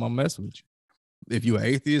Christian, well, I'm gonna mess with you. If you're an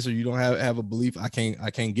atheist or you don't have a belief, I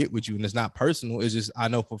can't get with you. And it's not personal. It's just I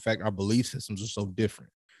know for a fact our belief systems are so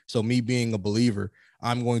different. So me being a believer,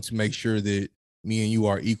 I'm going to make sure that me and you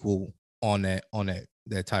are equal on that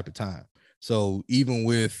type of time. So even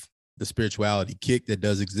with the spirituality kick that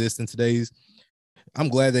does exist in today's, I'm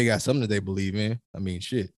glad they got something that they believe in. I mean,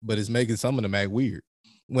 shit, but it's making some of them act weird.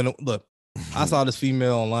 Look, I saw this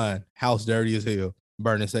female online, house dirty as hell,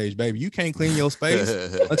 burning sage. Baby, you can't clean your space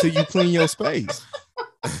until you clean your space.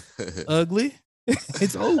 Ugly.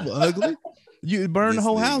 It's over, ugly. You burn the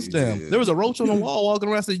whole house down. There was a roach on the wall walking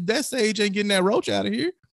around. Said that sage ain't getting that roach out of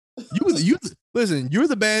here. Listen, you're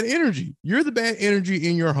the bad energy. You're the bad energy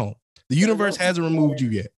in your home. The universe hasn't removed you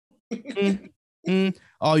yet.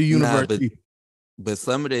 All you universe people. But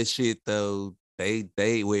some of that shit though, they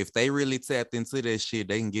if they really tapped into that shit,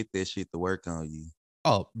 they can get that shit to work on you.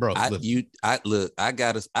 Oh, bro. I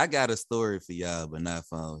got a story for y'all, but not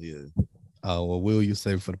from here. Oh, well, will you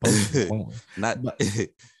say for the post?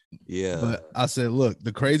 Yeah. But I said, look,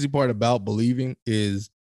 the crazy part about believing is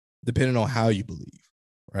depending on how you believe,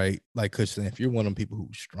 right? Like Kush said, if you're one of them people who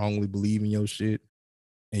strongly believe in your shit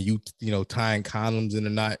and you tying condoms in the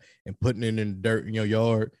knot and putting it in the dirt in your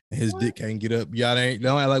yard and his dick can't get up, y'all don't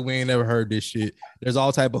act like we ain't never heard this shit. There's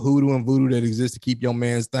all type of hoodoo and voodoo that exists to keep your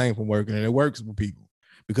man's thing from working, and it works with people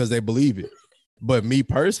because they believe it. But me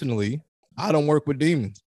personally, I don't work with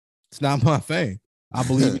demons. It's not my thing. I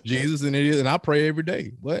believe in Jesus and it is, and I pray every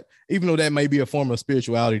day. But even though that may be a form of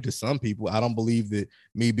spirituality to some people, I don't believe that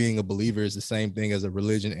me being a believer is the same thing as a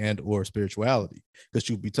religion and or spirituality. Because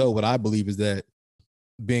truth be told, what I believe is that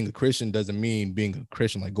being a Christian doesn't mean being a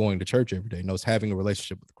Christian like going to church every day. No, it's having a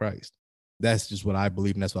relationship with Christ. That's just what I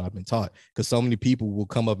believe, and that's what I've been taught. Because so many people will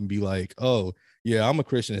come up and be like, "Oh, yeah, I'm a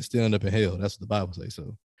Christian and still end up in hell." That's what the Bible says.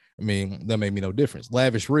 So, I mean, that made me no difference.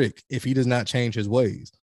 Lavish Rick, if he does not change his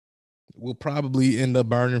ways, will probably end up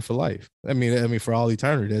burning for life. I mean, for all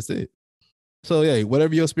eternity. That's it. So, yeah,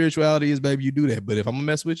 whatever your spirituality is, baby, you do that. But if I'm gonna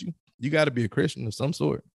mess with you, you got to be a Christian of some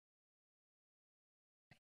sort.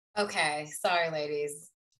 Okay, sorry, ladies.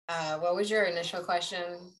 What was your initial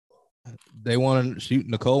question? They want to shoot.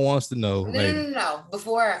 Nicole wants to know. No.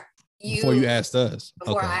 Before you asked us.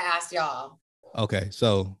 Before I asked y'all. Okay,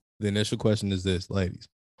 so the initial question is this, ladies: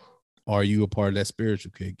 are you a part of that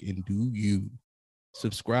spiritual kick, and do you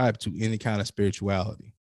subscribe to any kind of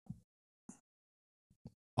spirituality?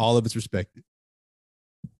 All of it's respected.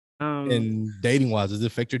 And dating wise, does it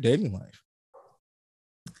affect your dating life?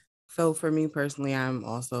 So for me personally, I'm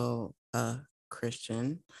also a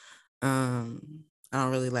Christian. I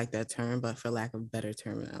don't really like that term, but for lack of better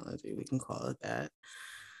terminology, we can call it that.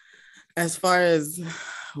 As far as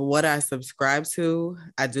what I subscribe to,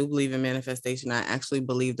 I do believe in manifestation. I actually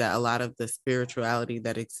believe that a lot of the spirituality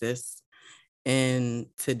that exists in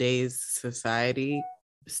today's society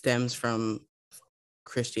stems from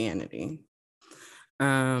Christianity.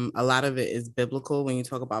 A lot of it is biblical. When you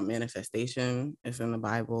talk about manifestation, it's in the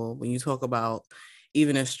Bible. When you talk about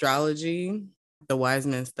even astrology, the wise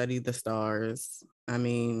men studied the stars. I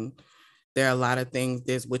mean, there are a lot of things.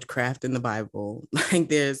 There's witchcraft in the Bible. Like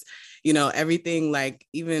there's, everything, like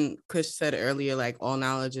even Kush said earlier, like all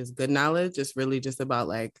knowledge is good knowledge. It's really just about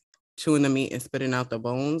like chewing the meat and spitting out the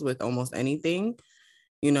bones with almost anything.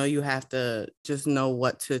 You have to just know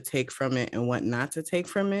what to take from it and what not to take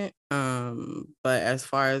from it. But as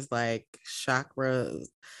far as like chakras,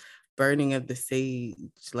 burning of the sage,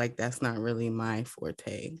 like that's not really my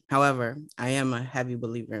forte. However, I am a heavy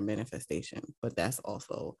believer in manifestation, but that's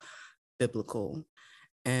also biblical.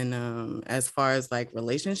 And as far as like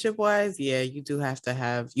relationship wise, yeah, you have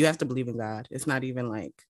to believe in God. It's not even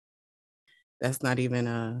like, that's not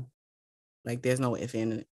even like there's no if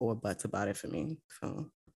and or buts about it for me. So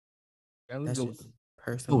that's just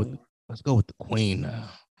personally. Let's go with the queen now.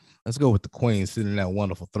 Let's go with the queen sitting in that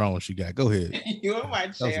wonderful throne she got. Go ahead. You're in my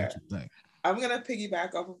chair. I'm gonna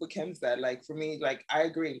piggyback off of what Kim said. Like for me, like I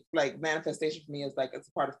agree. Like manifestation for me is like it's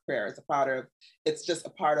a part of prayer. It's just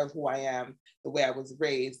a part of who I am, the way I was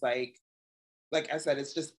raised. Like I said,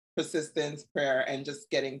 it's just persistence, prayer, and just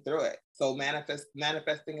getting through it. So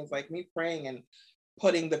manifesting is like me praying and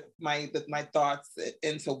putting my thoughts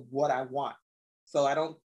into what I want. So I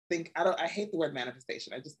hate the word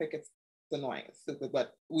manifestation. I just think it's annoying. It's stupid,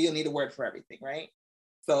 but we'll need a word for everything, right?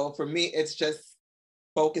 So for me, it's just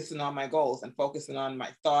focusing on my goals and focusing on my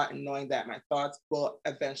thought and knowing that my thoughts will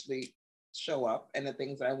eventually show up and the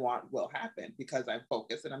things that I want will happen because I'm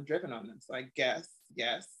focused and I'm driven on them. So I guess,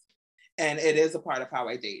 yes. And it is a part of how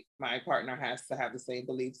I date. My partner has to have the same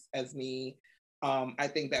beliefs as me. I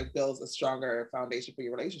think that builds a stronger foundation for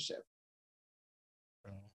your relationship.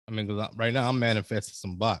 I mean, right now I'm manifesting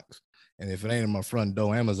some box. And if it ain't in my front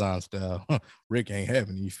door, Amazon style, Rick ain't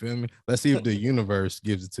having it. You feel me? Let's see if the universe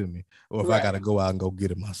gives it to me, or if I got to go out and go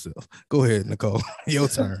get it myself. Go ahead, Nicole. Your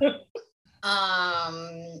turn.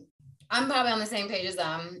 I'm probably on the same page as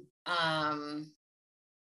them. I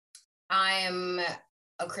am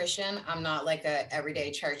a Christian. I'm not like a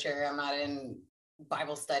everyday churcher. I'm not in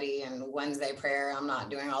Bible study and Wednesday prayer. I'm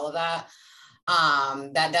not doing all of that.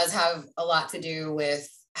 That does have a lot to do with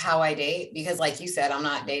how I date, because like you said, I'm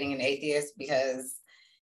not dating an atheist, because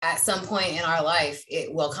at some point in our life,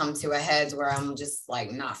 it will come to a head where I'm just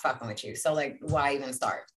like not fucking with you. So like, why even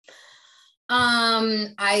start?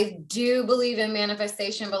 I do believe in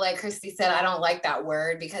manifestation, but like Christy said, I don't like that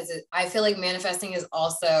word because I feel like manifesting is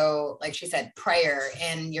also, like she said, prayer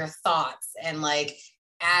and your thoughts and like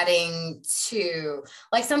adding to,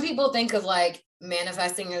 like some people think of like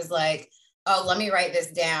manifesting as like, oh, let me write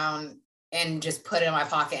this down and just put it in my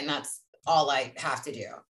pocket and that's all I have to do.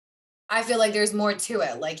 I feel like there's more to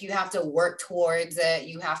it. Like you have to work towards it.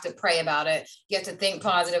 You have to pray about it. You have to think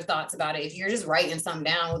positive thoughts about it. If you're just writing something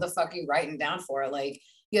down, what the fuck are you writing down for? Like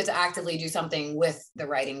you have to actively do something with the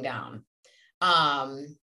writing down.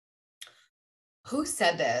 Who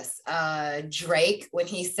said this? Drake, when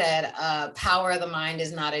he said, power of the mind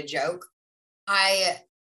is not a joke. I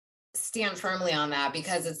stand firmly on that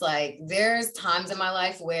because it's like, there's times in my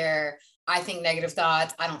life where I think negative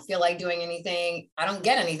thoughts. I don't feel like doing anything. I don't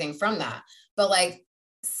get anything from that. but like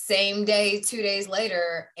same day, 2 days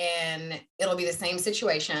later, and it'll be the same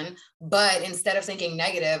situation. But instead of thinking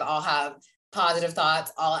negative, I'll have positive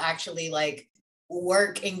thoughts. I'll actually like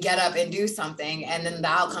work and get up and do something. And then the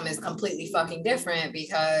outcome is completely fucking different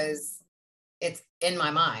because it's in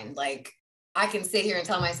my mind. Like I can sit here and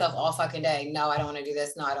tell myself all fucking day, no, I don't want to do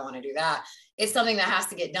this. No, I don't want to do that. It's something that has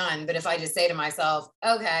to get done. But if I just say to myself,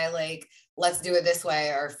 okay, like, let's do it this way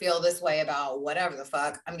or feel this way about whatever the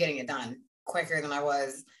fuck, I'm getting it done quicker than I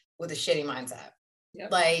was with a shitty mindset.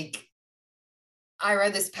 Yep. Like I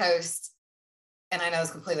read this post, and I know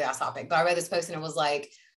it's completely off topic, but I read this post and it was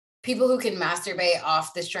like, people who can masturbate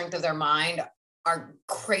off the strength of their mind are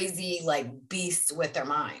crazy, like beasts with their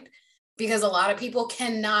mind, because a lot of people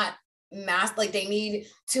cannot like they need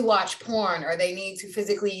to watch porn or they need to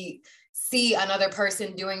physically see another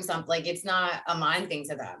person doing something. Like it's not a mind thing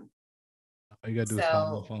to them. All you gotta do is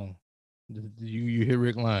call my phone. You hear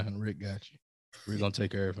Rick lying. Rick got you. Rick gonna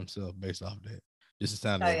take care of himself based off that. Just to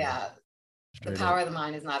sound. Oh yeah. The power of the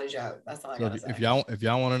mind is not a joke. That's all I gotta say. If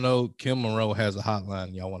y'all want to know, Kim Monroe has a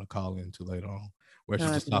hotline y'all want to call into later on, where she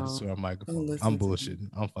just talks to her microphone. I'm bullshitting.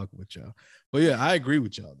 I'm fucking with y'all. But yeah, I agree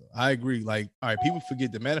with y'all though. I agree. Like, all right, people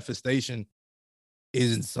forget the manifestation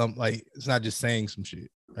isn't some like it's not just saying some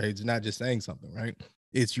shit, right? It's not just saying something, right?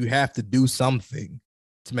 It's you have to do something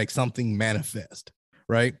to make something manifest,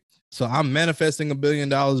 right? So I'm manifesting $1 billion,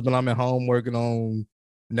 but I'm at home working on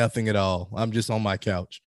nothing at all. I'm just on my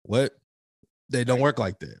couch. What? They don't work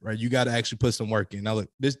like that, right? You got to actually put some work in. Now, look,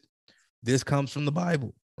 this comes from the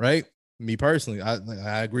Bible, right? Me personally,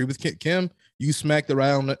 I agree with Kim. You smacked the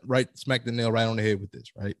nail right on the head with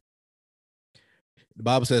this, right? The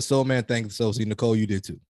Bible says, "Soul man thinketh, so is he." Nicole, you did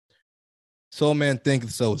too. Soul man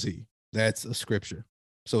thinketh, so is he. That's a scripture.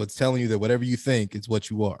 So it's telling you that whatever you think is what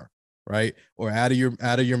you are, right? Or out of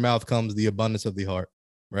your mouth comes the abundance of the heart,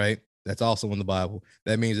 right? That's also in the Bible.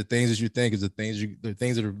 That means the things that you think is the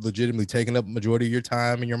things that are legitimately taking up majority of your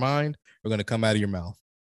time in your mind are going to come out of your mouth.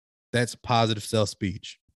 That's positive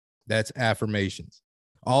self-speech. That's affirmations.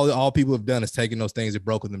 All people have done is taken those things and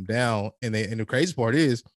broken them down. And the crazy part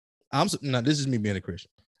is, this is me being a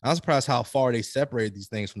Christian. I'm surprised how far they separated these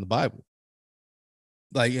things from the Bible.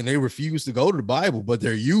 Like, and they refuse to go to the Bible, but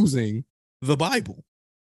they're using the Bible.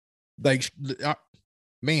 Like,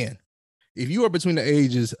 man, if you are between the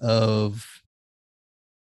ages of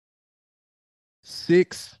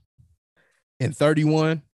 6 and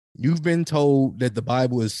 31, you've been told that the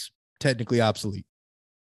Bible is technically obsolete.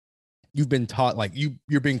 You've been taught, like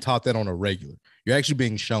you're being taught that on a regular. You're actually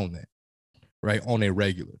being shown that, right, on a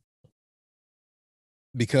regular.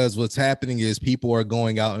 Because what's happening is people are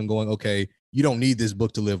going out and going, okay, you don't need this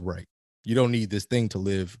book to live right. You don't need this thing to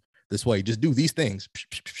live this way. Just do these things.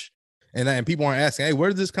 And people aren't asking, hey, where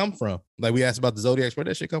did this come from? Like we asked about the Zodiacs, where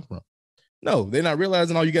did that shit come from? No, they're not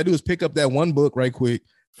realizing all you got to do is pick up that one book right quick,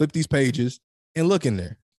 flip these pages, and look in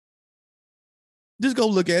there. Just go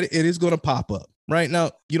look at it. It is going to pop up. Right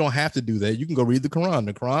now, you don't have to do that. You can go read the Quran.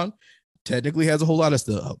 The Quran technically has a whole lot of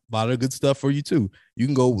stuff, a lot of good stuff for you too. You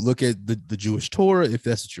can go look at the Jewish Torah if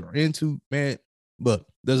that's what you're into, man. But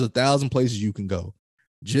there's 1,000 places you can go.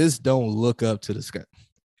 Just don't look up to the sky.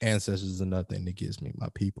 Ancestors is another thing that gets me. My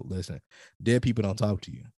people, listen, dead people don't talk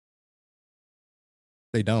to you.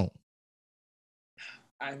 They don't.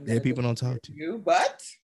 Dead people don't talk to you. But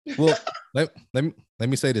well, let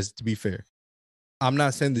me say this to be fair. I'm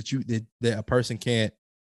not saying that a person can't.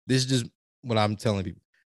 This is just what I'm telling people.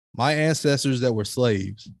 My ancestors that were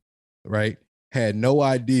slaves, right, had no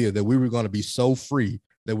idea that we were going to be so free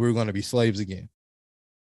that we were going to be slaves again.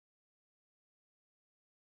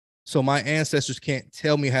 So my ancestors can't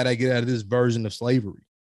tell me how to get out of this version of slavery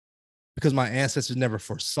because my ancestors never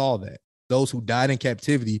foresaw that. Those who died in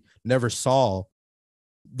captivity never saw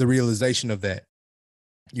the realization of that.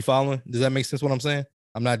 You following? Does that make sense what I'm saying?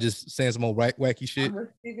 I'm not just saying some old wacky shit. I'm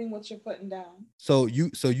receiving what you're putting down. So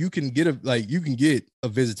you can get a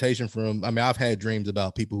visitation from, I mean, I've had dreams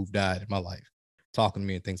about people who've died in my life talking to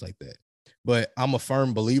me and things like that. But I'm a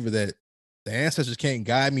firm believer that the ancestors can't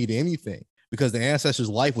guide me to anything because the ancestors'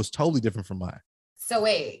 life was totally different from mine. So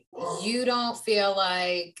wait, you don't feel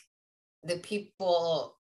like the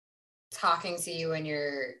people talking to you in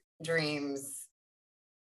your dreams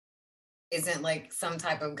isn't like some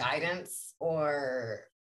type of guidance or?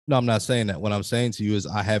 No, I'm not saying that. What I'm saying to you is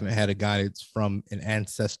I haven't had a guidance from an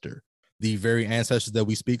ancestor, the very ancestors that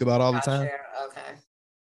we speak about all the time. Okay.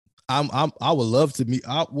 I would love to meet.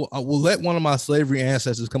 I will let one of my slavery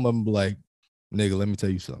ancestors come up and be like, nigga, let me tell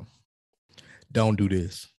you something. Don't do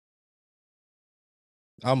this.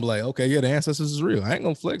 I'm like, okay, yeah, the ancestors is real. I ain't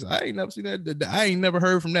gonna flex. I ain't never seen that. I ain't never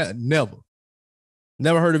heard from that. Never.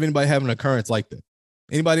 Never heard of anybody having an occurrence like that.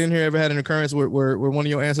 Anybody in here ever had an occurrence where one of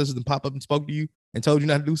your ancestors pop up and spoke to you and told you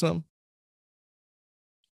not to do something?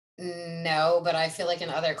 No, but I feel like in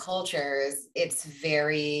other cultures, it's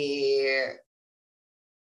very,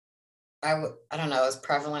 I don't know, is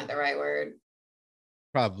prevalent the right word?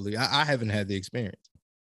 Probably. I haven't had the experience.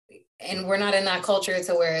 And we're not in that culture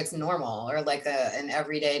to where it's normal or like an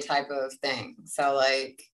everyday type of thing. So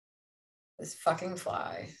like, this fucking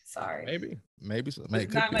fly. Sorry. Maybe so.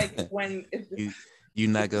 It's not like when you're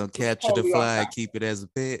not gonna capture the fly and keep it as a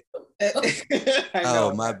pet.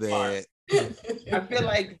 Oh, my bad. I feel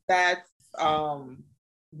like that's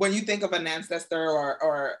when you think of an ancestor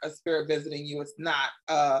or a spirit visiting you, it's not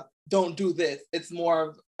don't do this. It's more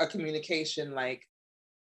of a communication, like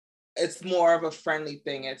it's more of a friendly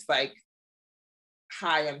thing. It's like,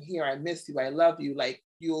 hi, I'm here, I miss you, I love you. Like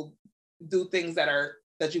you'll do things that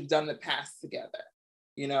you've done in the past together,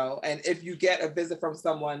 you know. And if you get a visit from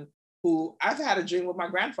someone who, I've had a dream with my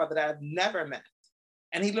grandfather that I've never met.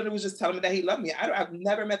 And he literally was just telling me that he loved me. I've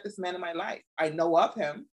never met this man in my life. I know of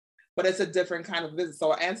him, but it's a different kind of visit.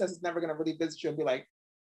 So our ancestor's never going to really visit you and be like,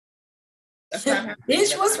 that's not happening.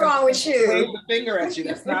 Bitch, what's wrong with you? Wave the finger at you.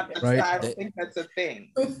 That's not, right. I don't think that's a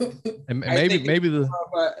thing. And maybe the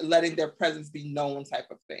letting their presence be known type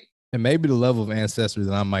of thing. And maybe the level of ancestor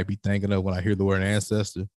that I might be thinking of when I hear the word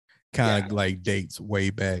ancestor kind of like dates way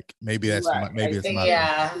back. Maybe that's right.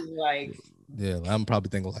 Yeah, I'm probably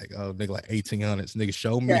thinking like, oh, nigga, like 1800s. Nigga,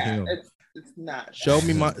 show me him. It's not. Show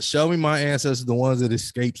me my ancestors, the ones that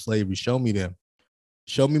escaped slavery. Show me them.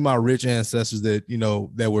 Show me my rich ancestors that, you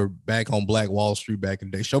know, that were back on Black Wall Street back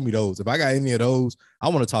in the day. Show me those. If I got any of those, I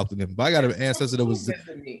want to talk to them. If I got an ancestor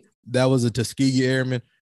that was a Tuskegee Airman,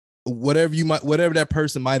 whatever that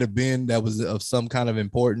person might have been that was of some kind of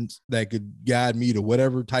importance that could guide me to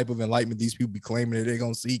whatever type of enlightenment these people be claiming that they're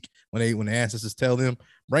gonna seek when the ancestors tell them,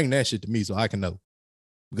 bring that shit to me so I can know.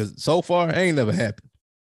 Because so far it ain't never happened.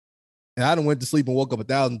 And I done went to sleep and woke up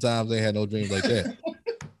 1,000 times, ain't had no dreams like that.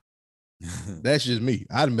 That's just me.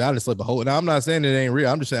 I done slept a whole. Now I'm not saying it ain't real.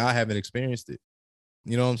 I'm just saying I haven't experienced it.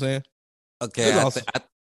 You know what I'm saying? Okay.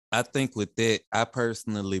 I think with that, I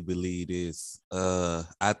personally believe this.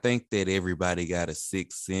 I think that everybody got a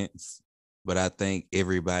sixth sense, but I think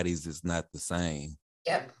everybody's is not the same.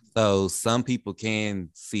 Yep. So some people can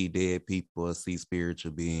see dead people or see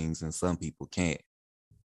spiritual beings, and some people can't.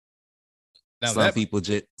 Now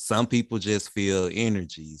some people just feel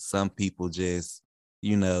energy. Some people just,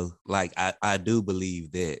 you know, like I do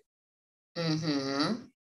believe that. Mm-hmm.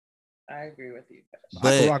 I agree with you.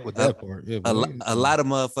 But I can rock with that part. Yeah, a lot of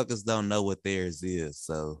motherfuckers don't know what theirs is.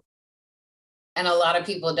 So, and a lot of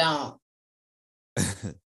people don't.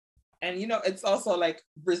 And you know, it's also like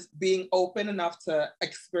being open enough to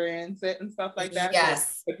experience it and stuff like that.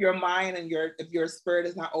 Yes. So if your mind and if your spirit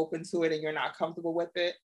is not open to it and you're not comfortable with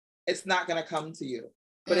it, it's not going to come to you.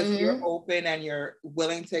 But if you're open and you're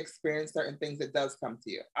willing to experience certain things, it does come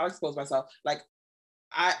to you. I'll expose myself. Like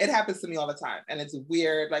it happens to me all the time. And it's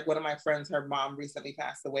weird. Like one of my friends, her mom recently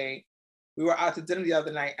passed away. We were out to dinner the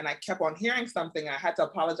other night and I kept on hearing something. And I had to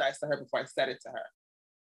apologize to her before I said it to her.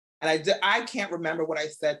 And I can't remember what I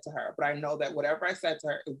said to her, but I know that whatever I said to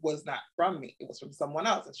her, it was not from me. It was from someone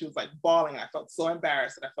else. And she was like bawling. And I felt so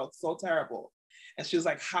embarrassed and I felt so terrible. And she was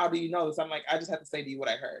like, how do you know this? I'm like, I just had to say to you what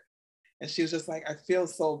I heard. And she was just like, I feel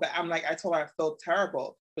so bad. I'm like, I told her I felt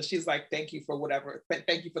terrible. But she's like, thank you for whatever.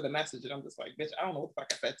 Thank you for the message. And I'm just like, bitch, I don't know what the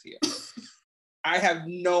fuck I said to you. I have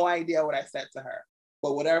no idea what I said to her.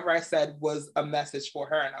 But whatever I said was a message for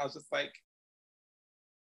her. And I was just like,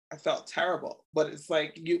 I felt terrible. But it's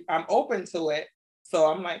like, I'm open to it. So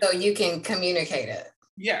I'm like. So you can communicate it.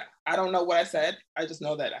 Yeah. I don't know what I said. I just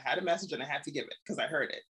know that I had a message and I had to give it because I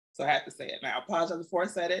heard it. So I had to say it. And I apologized before I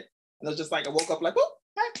said it. And it was just like, I woke up like, oh,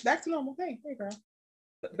 back to normal. Hey girl.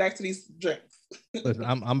 Back to these drinks. Listen,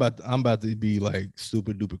 I'm about to be like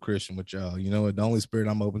super duper Christian with y'all. You know what? The only spirit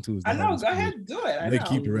I'm open to is the I know. Holy Go Spirit. ahead, do it. They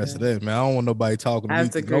keep the rest of that, man. I don't want nobody talking to me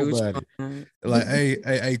to nobody. Like,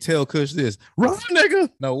 hey, tell Kush this. Run, nigga.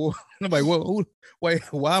 No, nobody. Wait,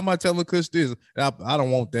 why am I telling Kush this? I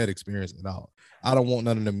don't want that experience at all. I don't want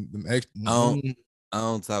none of them I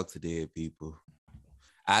don't talk to dead people.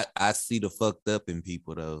 I see the fucked up in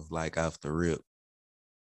people though, like off the rip.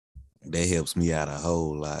 That helps me out a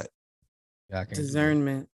whole lot. Yeah,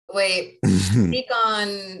 discernment. Wait, speak on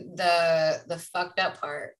the fucked up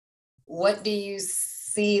part. What do you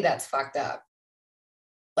see that's fucked up?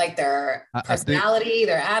 Like their personality,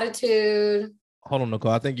 their attitude? Hold on,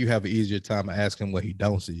 Nicole. I think you have an easier time asking what he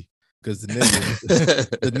don't see. Because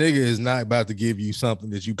the nigga is not about to give you something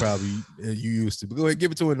that you probably you used to. But go ahead,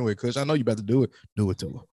 give it to him anyway, Kush. I know you about to do it. Do it to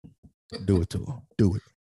him. Do it to him. Do it.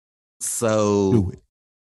 So do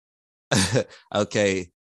it. Okay.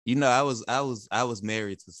 You know, I was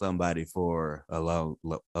married to somebody for a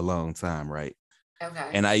long time, right? Okay.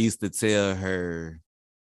 And I used to tell her,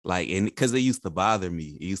 like, and because it used to bother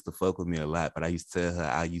me, it used to fuck with me a lot, but I used to tell her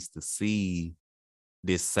I used to see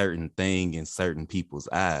this certain thing in certain people's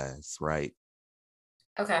eyes, right?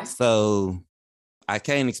 Okay. So I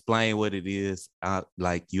can't explain what it is.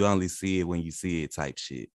 Like, you only see it when you see it type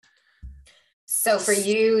shit. So for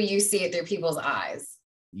you see it through people's eyes.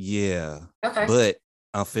 Yeah. Okay. But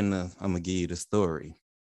I'm gonna give you the story.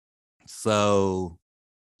 So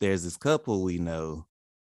there's this couple we know,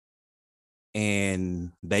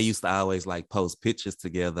 and they used to always like post pictures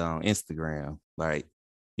together on Instagram, right?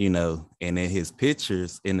 You know, and in his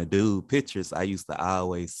pictures, in the dude pictures, I used to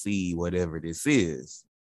always see whatever this is,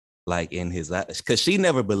 like in his eyes, because she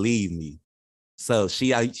never believed me. So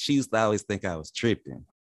she used to always think I was tripping.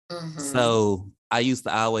 Mm-hmm. So I used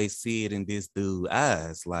to always see it in this dude's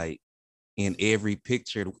eyes, like in every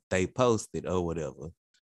picture they posted or whatever.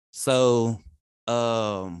 So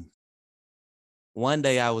one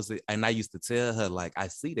day I used to tell her, like, I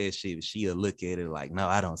see that shit. She'll look at it like, no,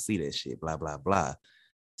 I don't see that shit, blah, blah, blah.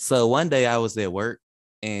 So one day I was at work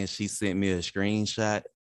and she sent me a screenshot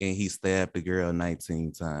and he stabbed the girl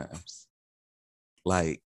 19 times.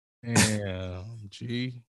 Like, yeah,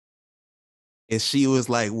 gee. And she was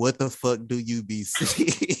like, what the fuck do you be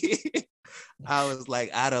seeing? I was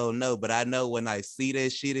like, I don't know, but I know when I see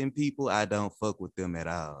that shit in people, I don't fuck with them at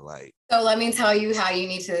all. Like, so let me tell you how you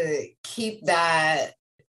need to keep that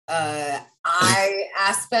eye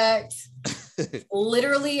aspect.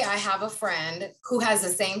 Literally, I have a friend who has the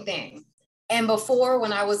same thing. And before,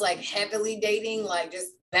 when I was like heavily dating, like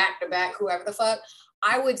just back to back, whoever the fuck,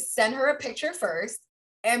 I would send her a picture first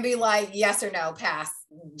and be like, yes or no, pass,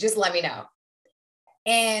 just let me know.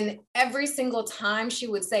 And every single time she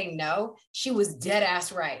would say no, she was dead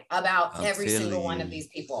ass right about every single one of these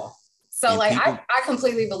people. So like, people, I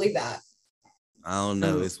completely believe that. I don't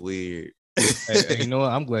know. It's weird. Hey, you know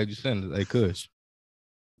what? I'm glad you said it. Hey, Kush,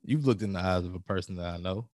 you've looked in the eyes of a person that I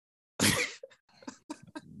know.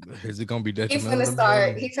 Is it gonna be detrimental?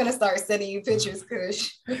 He's gonna start sending you pictures,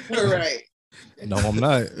 Kush. Right. No, I'm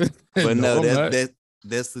not. But no,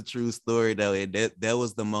 that's the true story though. And that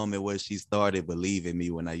was the moment where she started believing me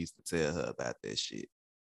when I used to tell her about that shit.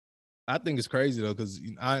 I think it's crazy though, because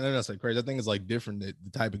I don't say crazy. I think it's like different, the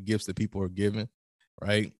type of gifts that people are given,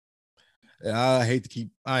 right? And I ain't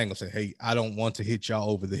gonna say, hey, I don't want to hit y'all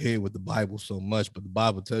over the head with the Bible so much, but the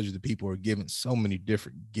Bible tells you that people are given so many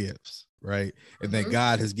different gifts, right? And that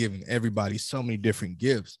God has given everybody so many different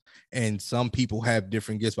gifts. And some people have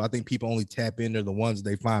different gifts, but I think people only tap into the ones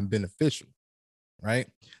they find beneficial, right?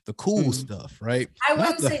 The cool stuff, right? I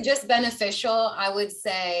wouldn't say just beneficial. I would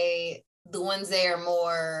say the ones they are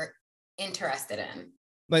more interested in.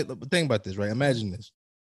 Like, think about this, right? Imagine this.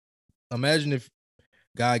 Imagine if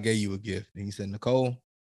God gave you a gift and he said, Nicole,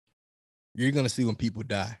 you're going to see when people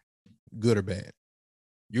die, good or bad.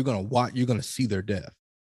 You're going to see their death,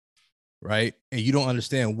 right? And you don't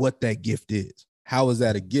understand what that gift is. How is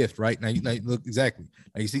that a gift, right? Now you look exactly.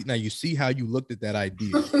 Now you see how you looked at that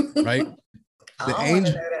idea, right?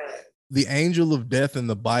 The angel of death in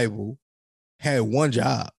the Bible had one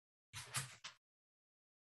job.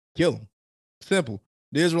 Kill him. Simple.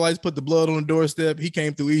 The Israelites put the blood on the doorstep. He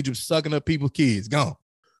came through Egypt sucking up people's kids. Gone.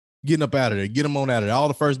 Getting up out of there. Get them on out of there. All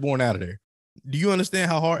the firstborn out of there. Do you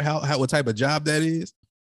understand what type of job that is?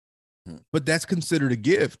 But that's considered a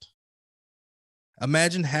gift.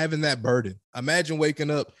 Imagine having that burden. Imagine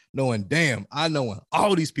waking up knowing, damn, I know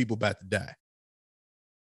all these people about to die.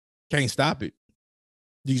 Can't stop it.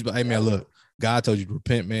 Hey, man, look, God told you to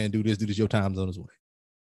repent, man. Do this. Your time's on its way.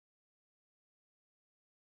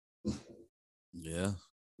 Yeah.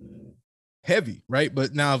 Heavy, right?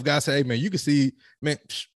 But now if God say, hey, man, you can see, man,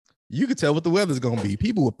 you can tell what the weather's going to be.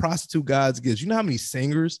 People will prostitute God's gifts. You know how many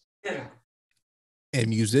singers and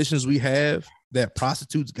musicians we have that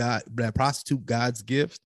prostitute God's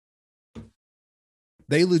gifts?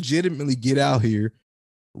 They legitimately get out here,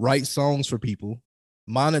 write songs for people,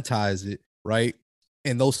 monetize it, right?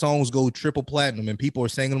 And those songs go triple platinum and people are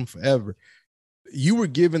singing them forever. You were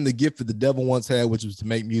given the gift that the devil once had, which was to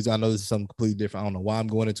make music. I know this is something completely different. I don't know why I'm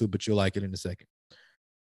going into it, but you'll like it in a second.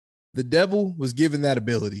 The devil was given that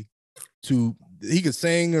ability he could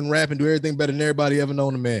sing and rap and do everything better than everybody ever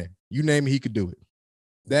known a man. You name it, he could do it.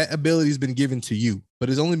 That ability has been given to you, but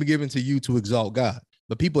it's only been given to you to exalt God.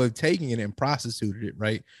 but people have taken it and prostituted it,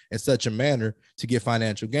 right, in such a manner to get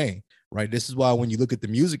financial gain, right? This is why when you look at the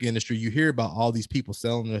music industry, you hear about all these people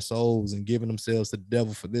selling their souls and giving themselves to the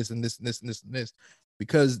devil for this and this and this and this and this,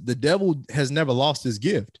 because the devil has never lost his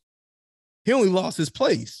gift. He only lost his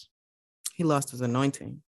place. He lost his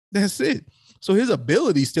anointing. That's it. So his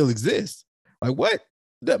ability still exists. Like what?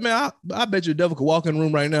 That man, I bet you the devil could walk in the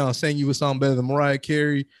room right now and sing you a song better than Mariah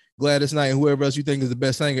Carey, Gladys Knight, and whoever else you think is the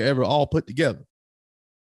best singer ever, all put together.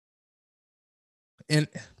 And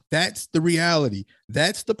that's the reality.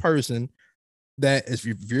 That's the person that, if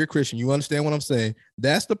you're a Christian, you understand what I'm saying.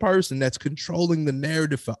 That's the person that's controlling the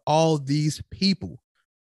narrative for all these people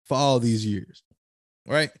for all these years.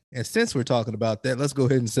 Right. And since we're talking about that, let's go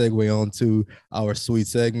ahead and segue on to our sweet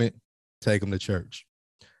segment, Take Them to Church.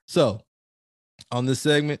 So on this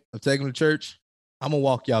segment of Take Them to Church, I'm going to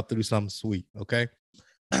walk y'all through something sweet. Okay.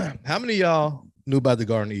 How many of y'all knew about the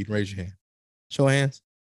Garden of Eden? Raise your hand. Show of hands.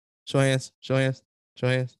 Show of hands. Show of hands. Show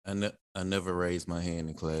of hands. I never raised my hand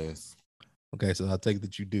in class. Okay. So I'll take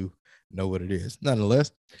that you do know what it is.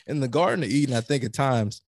 Nonetheless, in the Garden of Eden, I think at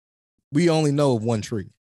times we only know of one tree,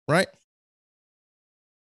 right?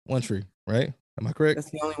 One tree, right? Am I correct? That's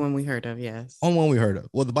the only one we heard of, yes. Only one we heard of.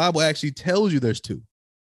 Well, the Bible actually tells you there's two.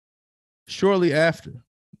 Shortly after,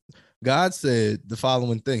 God said the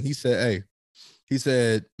following thing. He said,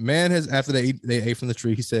 man has, after they ate from the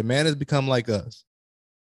tree, he said, man has become like us,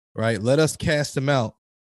 right? Let us cast him out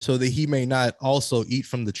so that he may not also eat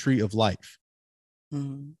from the tree of life.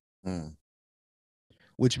 Mm-hmm.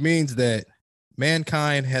 Which means that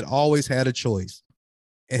mankind had always had a choice.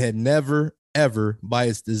 It had never, ever, by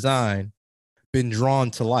its design, been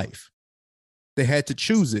drawn to life. They had to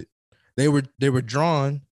choose it. They were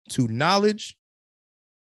drawn to knowledge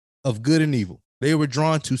of good and evil. They were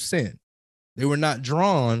drawn to sin. They were not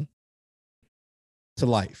drawn to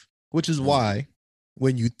life, which is why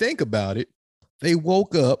when you think about it, they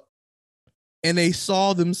woke up and they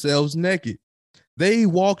saw themselves naked. They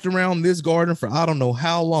walked around this garden for I don't know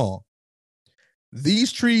how long.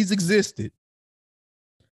 These trees existed.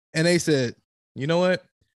 And they said, you know what?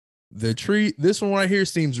 The tree, this one right here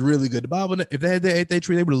seems really good. The Bible, if they ate that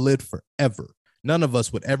tree, they would have lived forever. None of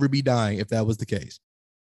us would ever be dying if that was the case.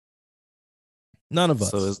 None of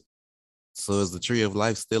us. So is the tree of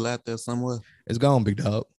life still out there somewhere? It's gone, big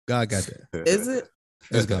dog. God got that. Is it?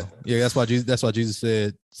 It's gone. Yeah, that's why Jesus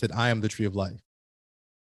said, I am the tree of life.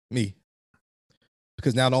 Me.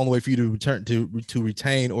 Because now the only way for you to return to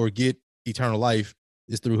retain or get eternal life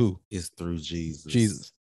is through who? It's through Jesus.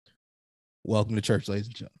 Jesus. Welcome to church, ladies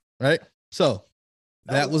and gentlemen. Right? So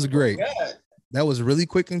that was great. Good. That was really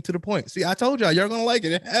quick and to the point. See, I told y'all gonna like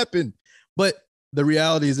it. It happened. But the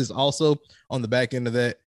reality is this also on the back end of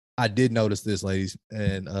that, I did notice this, ladies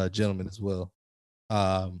and gentlemen, as well.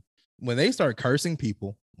 When they start cursing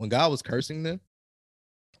people, when God was cursing them,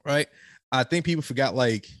 right? I think people forgot,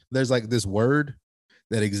 like, there's like this word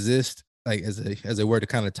that exists like as a word that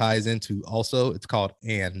kind of ties into also. It's called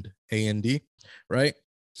A-N-D, right?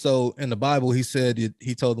 So in the Bible, he said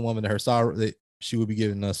he told the woman that her sorrow, that she would be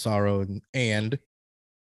given a sorrow, and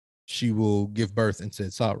she will give birth and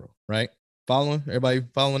said sorrow, right? Following? Everybody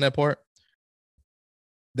following that part?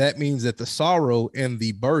 That means that the sorrow and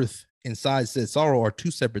the birth inside said sorrow are two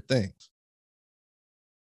separate things.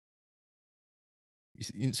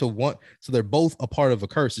 So they're both a part of a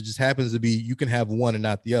curse. It just happens to be you can have one and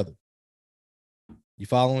not the other. You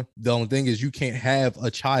following? The only thing is you can't have a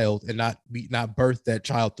child and not birth that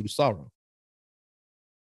child through sorrow.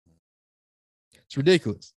 It's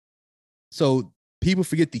ridiculous. So people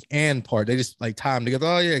forget the and part. They just like tie them together.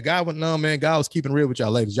 Oh yeah, God went, no man, God was keeping real with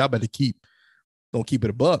y'all ladies. Y'all better don't keep it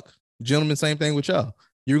a buck. Gentlemen, same thing with y'all.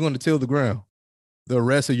 You're going to till the ground the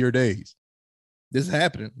rest of your days. This is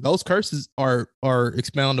happening. Those curses are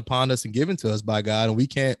expounded upon us and given to us by God, and we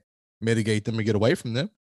can't mitigate them or get away from them.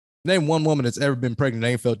 Name one woman that's ever been pregnant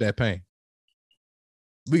and ain't felt that pain.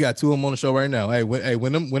 We got two of them on the show right now. Hey,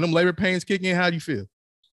 when them labor pains kick in, how do you feel?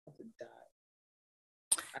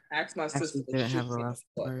 I asked my sister. Didn't have a rough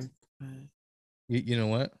birth. You know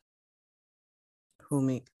what? Who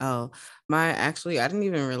me? Oh, I didn't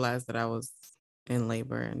even realize that I was in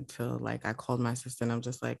labor until like I called my sister and I'm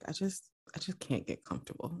just like, I just can't get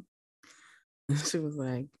comfortable. And she was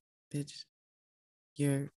like, bitch,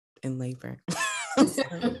 you're in labor. All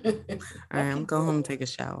right, I'm going home and take a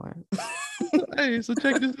shower. Hey, so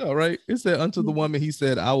check this out, right? It said, unto the woman, he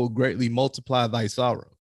said, I will greatly multiply thy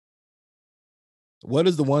sorrow. What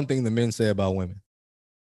is the one thing the men say about women?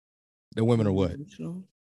 The women are what?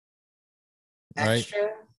 Right? Extra.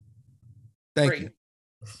 Thank you.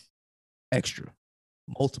 Extra.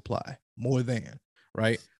 Multiply. More than.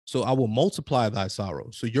 Right? So I will multiply thy sorrow.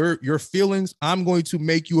 So your feelings, I'm going to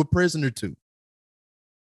make you a prisoner to.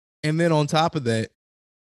 And then on top of that,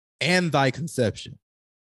 and thy conception.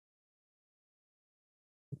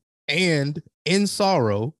 And in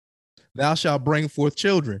sorrow, thou shalt bring forth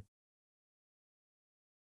children.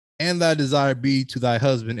 And thy desire be to thy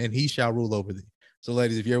husband, and he shall rule over thee. So,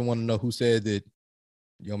 ladies, if you ever want to know who said that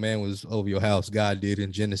your man was over your house, God did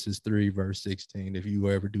in Genesis 3, verse 16. If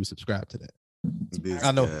you ever do subscribe to that.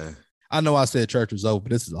 I know I said church was over,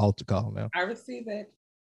 but this is altar call now. I receive it.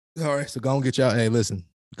 All right, so go and get y'all. Hey, listen,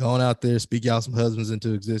 going out there, speak y'all some husbands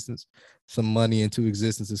into existence, some money into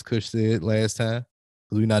existence, as Kush said last time,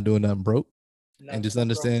 because we're not doing nothing broke. And just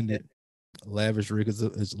understand that lavish Rick is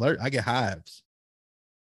alert. I get hives.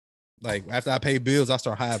 Like after I pay bills, I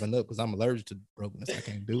start hiving up because I'm allergic to brokenness. I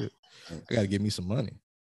can't do it. I got to give me some money.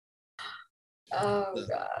 Oh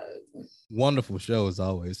God! Wonderful show as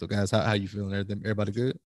always. So guys, how you feeling? Everybody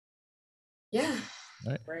good? Yeah.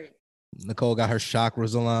 All right. Great. Nicole got her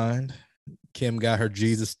chakras aligned. Kim got her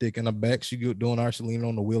Jesus stick in her back. She doing Arcelina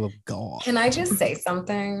on the wheel of God. Can I just say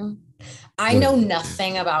something? I know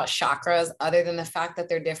nothing about chakras other than the fact that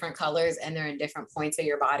they're different colors and they're in different points of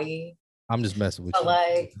your body. I'm just messing with you.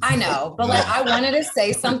 Like, I know, but like, I wanted to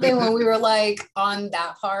say something when we were like on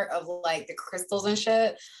that part of like the crystals and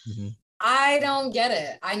shit. Mm-hmm. I don't get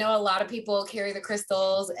it. I know a lot of people carry the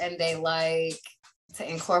crystals and they like to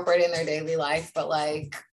incorporate it in their daily life, but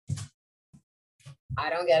like, I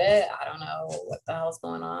don't get it. I don't know what the hell's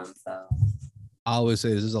going on. So I always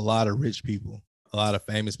say there's a lot of rich people, a lot of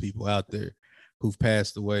famous people out there who've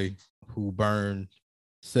passed away, who burn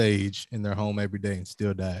sage in their home every day and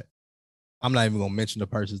still died. I'm not even gonna mention the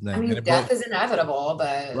person's name. I mean, death is inevitable,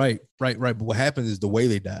 but right. But what happens is the way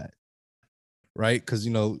they died, right? Because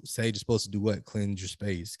sage is supposed to do what? Cleanse your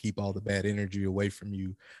space, keep all the bad energy away from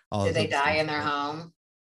you. Did they die in their home?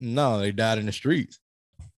 No, they died in the streets,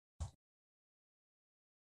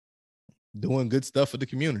 doing good stuff for the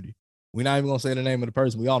community. We're not even gonna say the name of the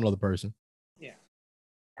person. We all know the person. Yeah.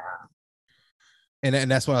 And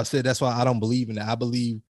that's why I said that's why I don't believe in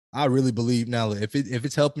that. I really believe now if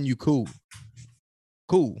it's helping you, cool,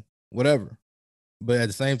 whatever. But at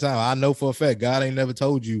the same time, I know for a fact God ain't never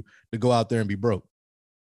told you to go out there and be broke.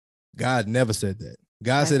 God never said that.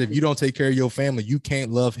 God said if you don't take care of your family, you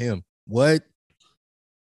can't love him. What?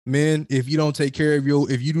 Men, if you do not take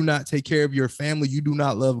care of your family, you do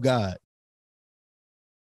not love God.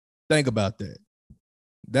 Think about that.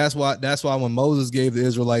 That's why when Moses gave the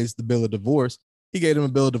Israelites the bill of divorce, he gave them a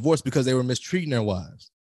bill of divorce because they were mistreating their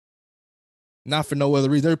wives. Not for no other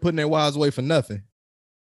reason. They're putting their wives away for nothing.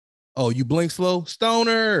 Oh, you blink slow?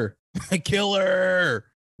 Stoner. Killer.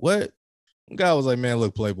 What? God was like, man,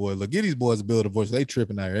 look, Playboy, look, get these boys a bill of divorce. They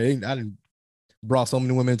tripping out here. I didn't brought so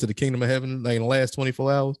many women into the kingdom of heaven like in the last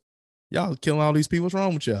 24 hours. Y'all killing all these people. What's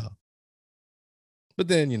wrong with y'all? But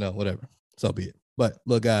then, whatever. So be it. But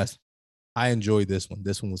look, guys, I enjoyed this one.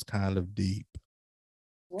 This one was kind of deep.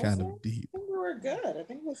 I think we were good. I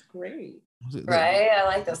think it was great. Right? I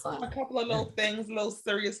like this one. A couple of little things, a little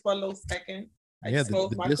serious for a little second. I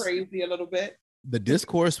exposed my crazy a little bit. The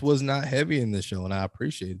discourse was not heavy in this show, and I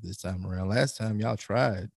appreciate it this time around. Last time y'all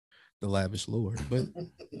tried the lavish Lord, but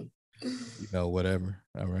whatever.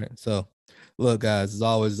 All right. So look, guys, as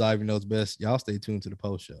always, Ivy knows best. Y'all stay tuned to the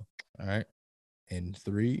post show. All right. In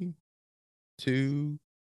 3, 2,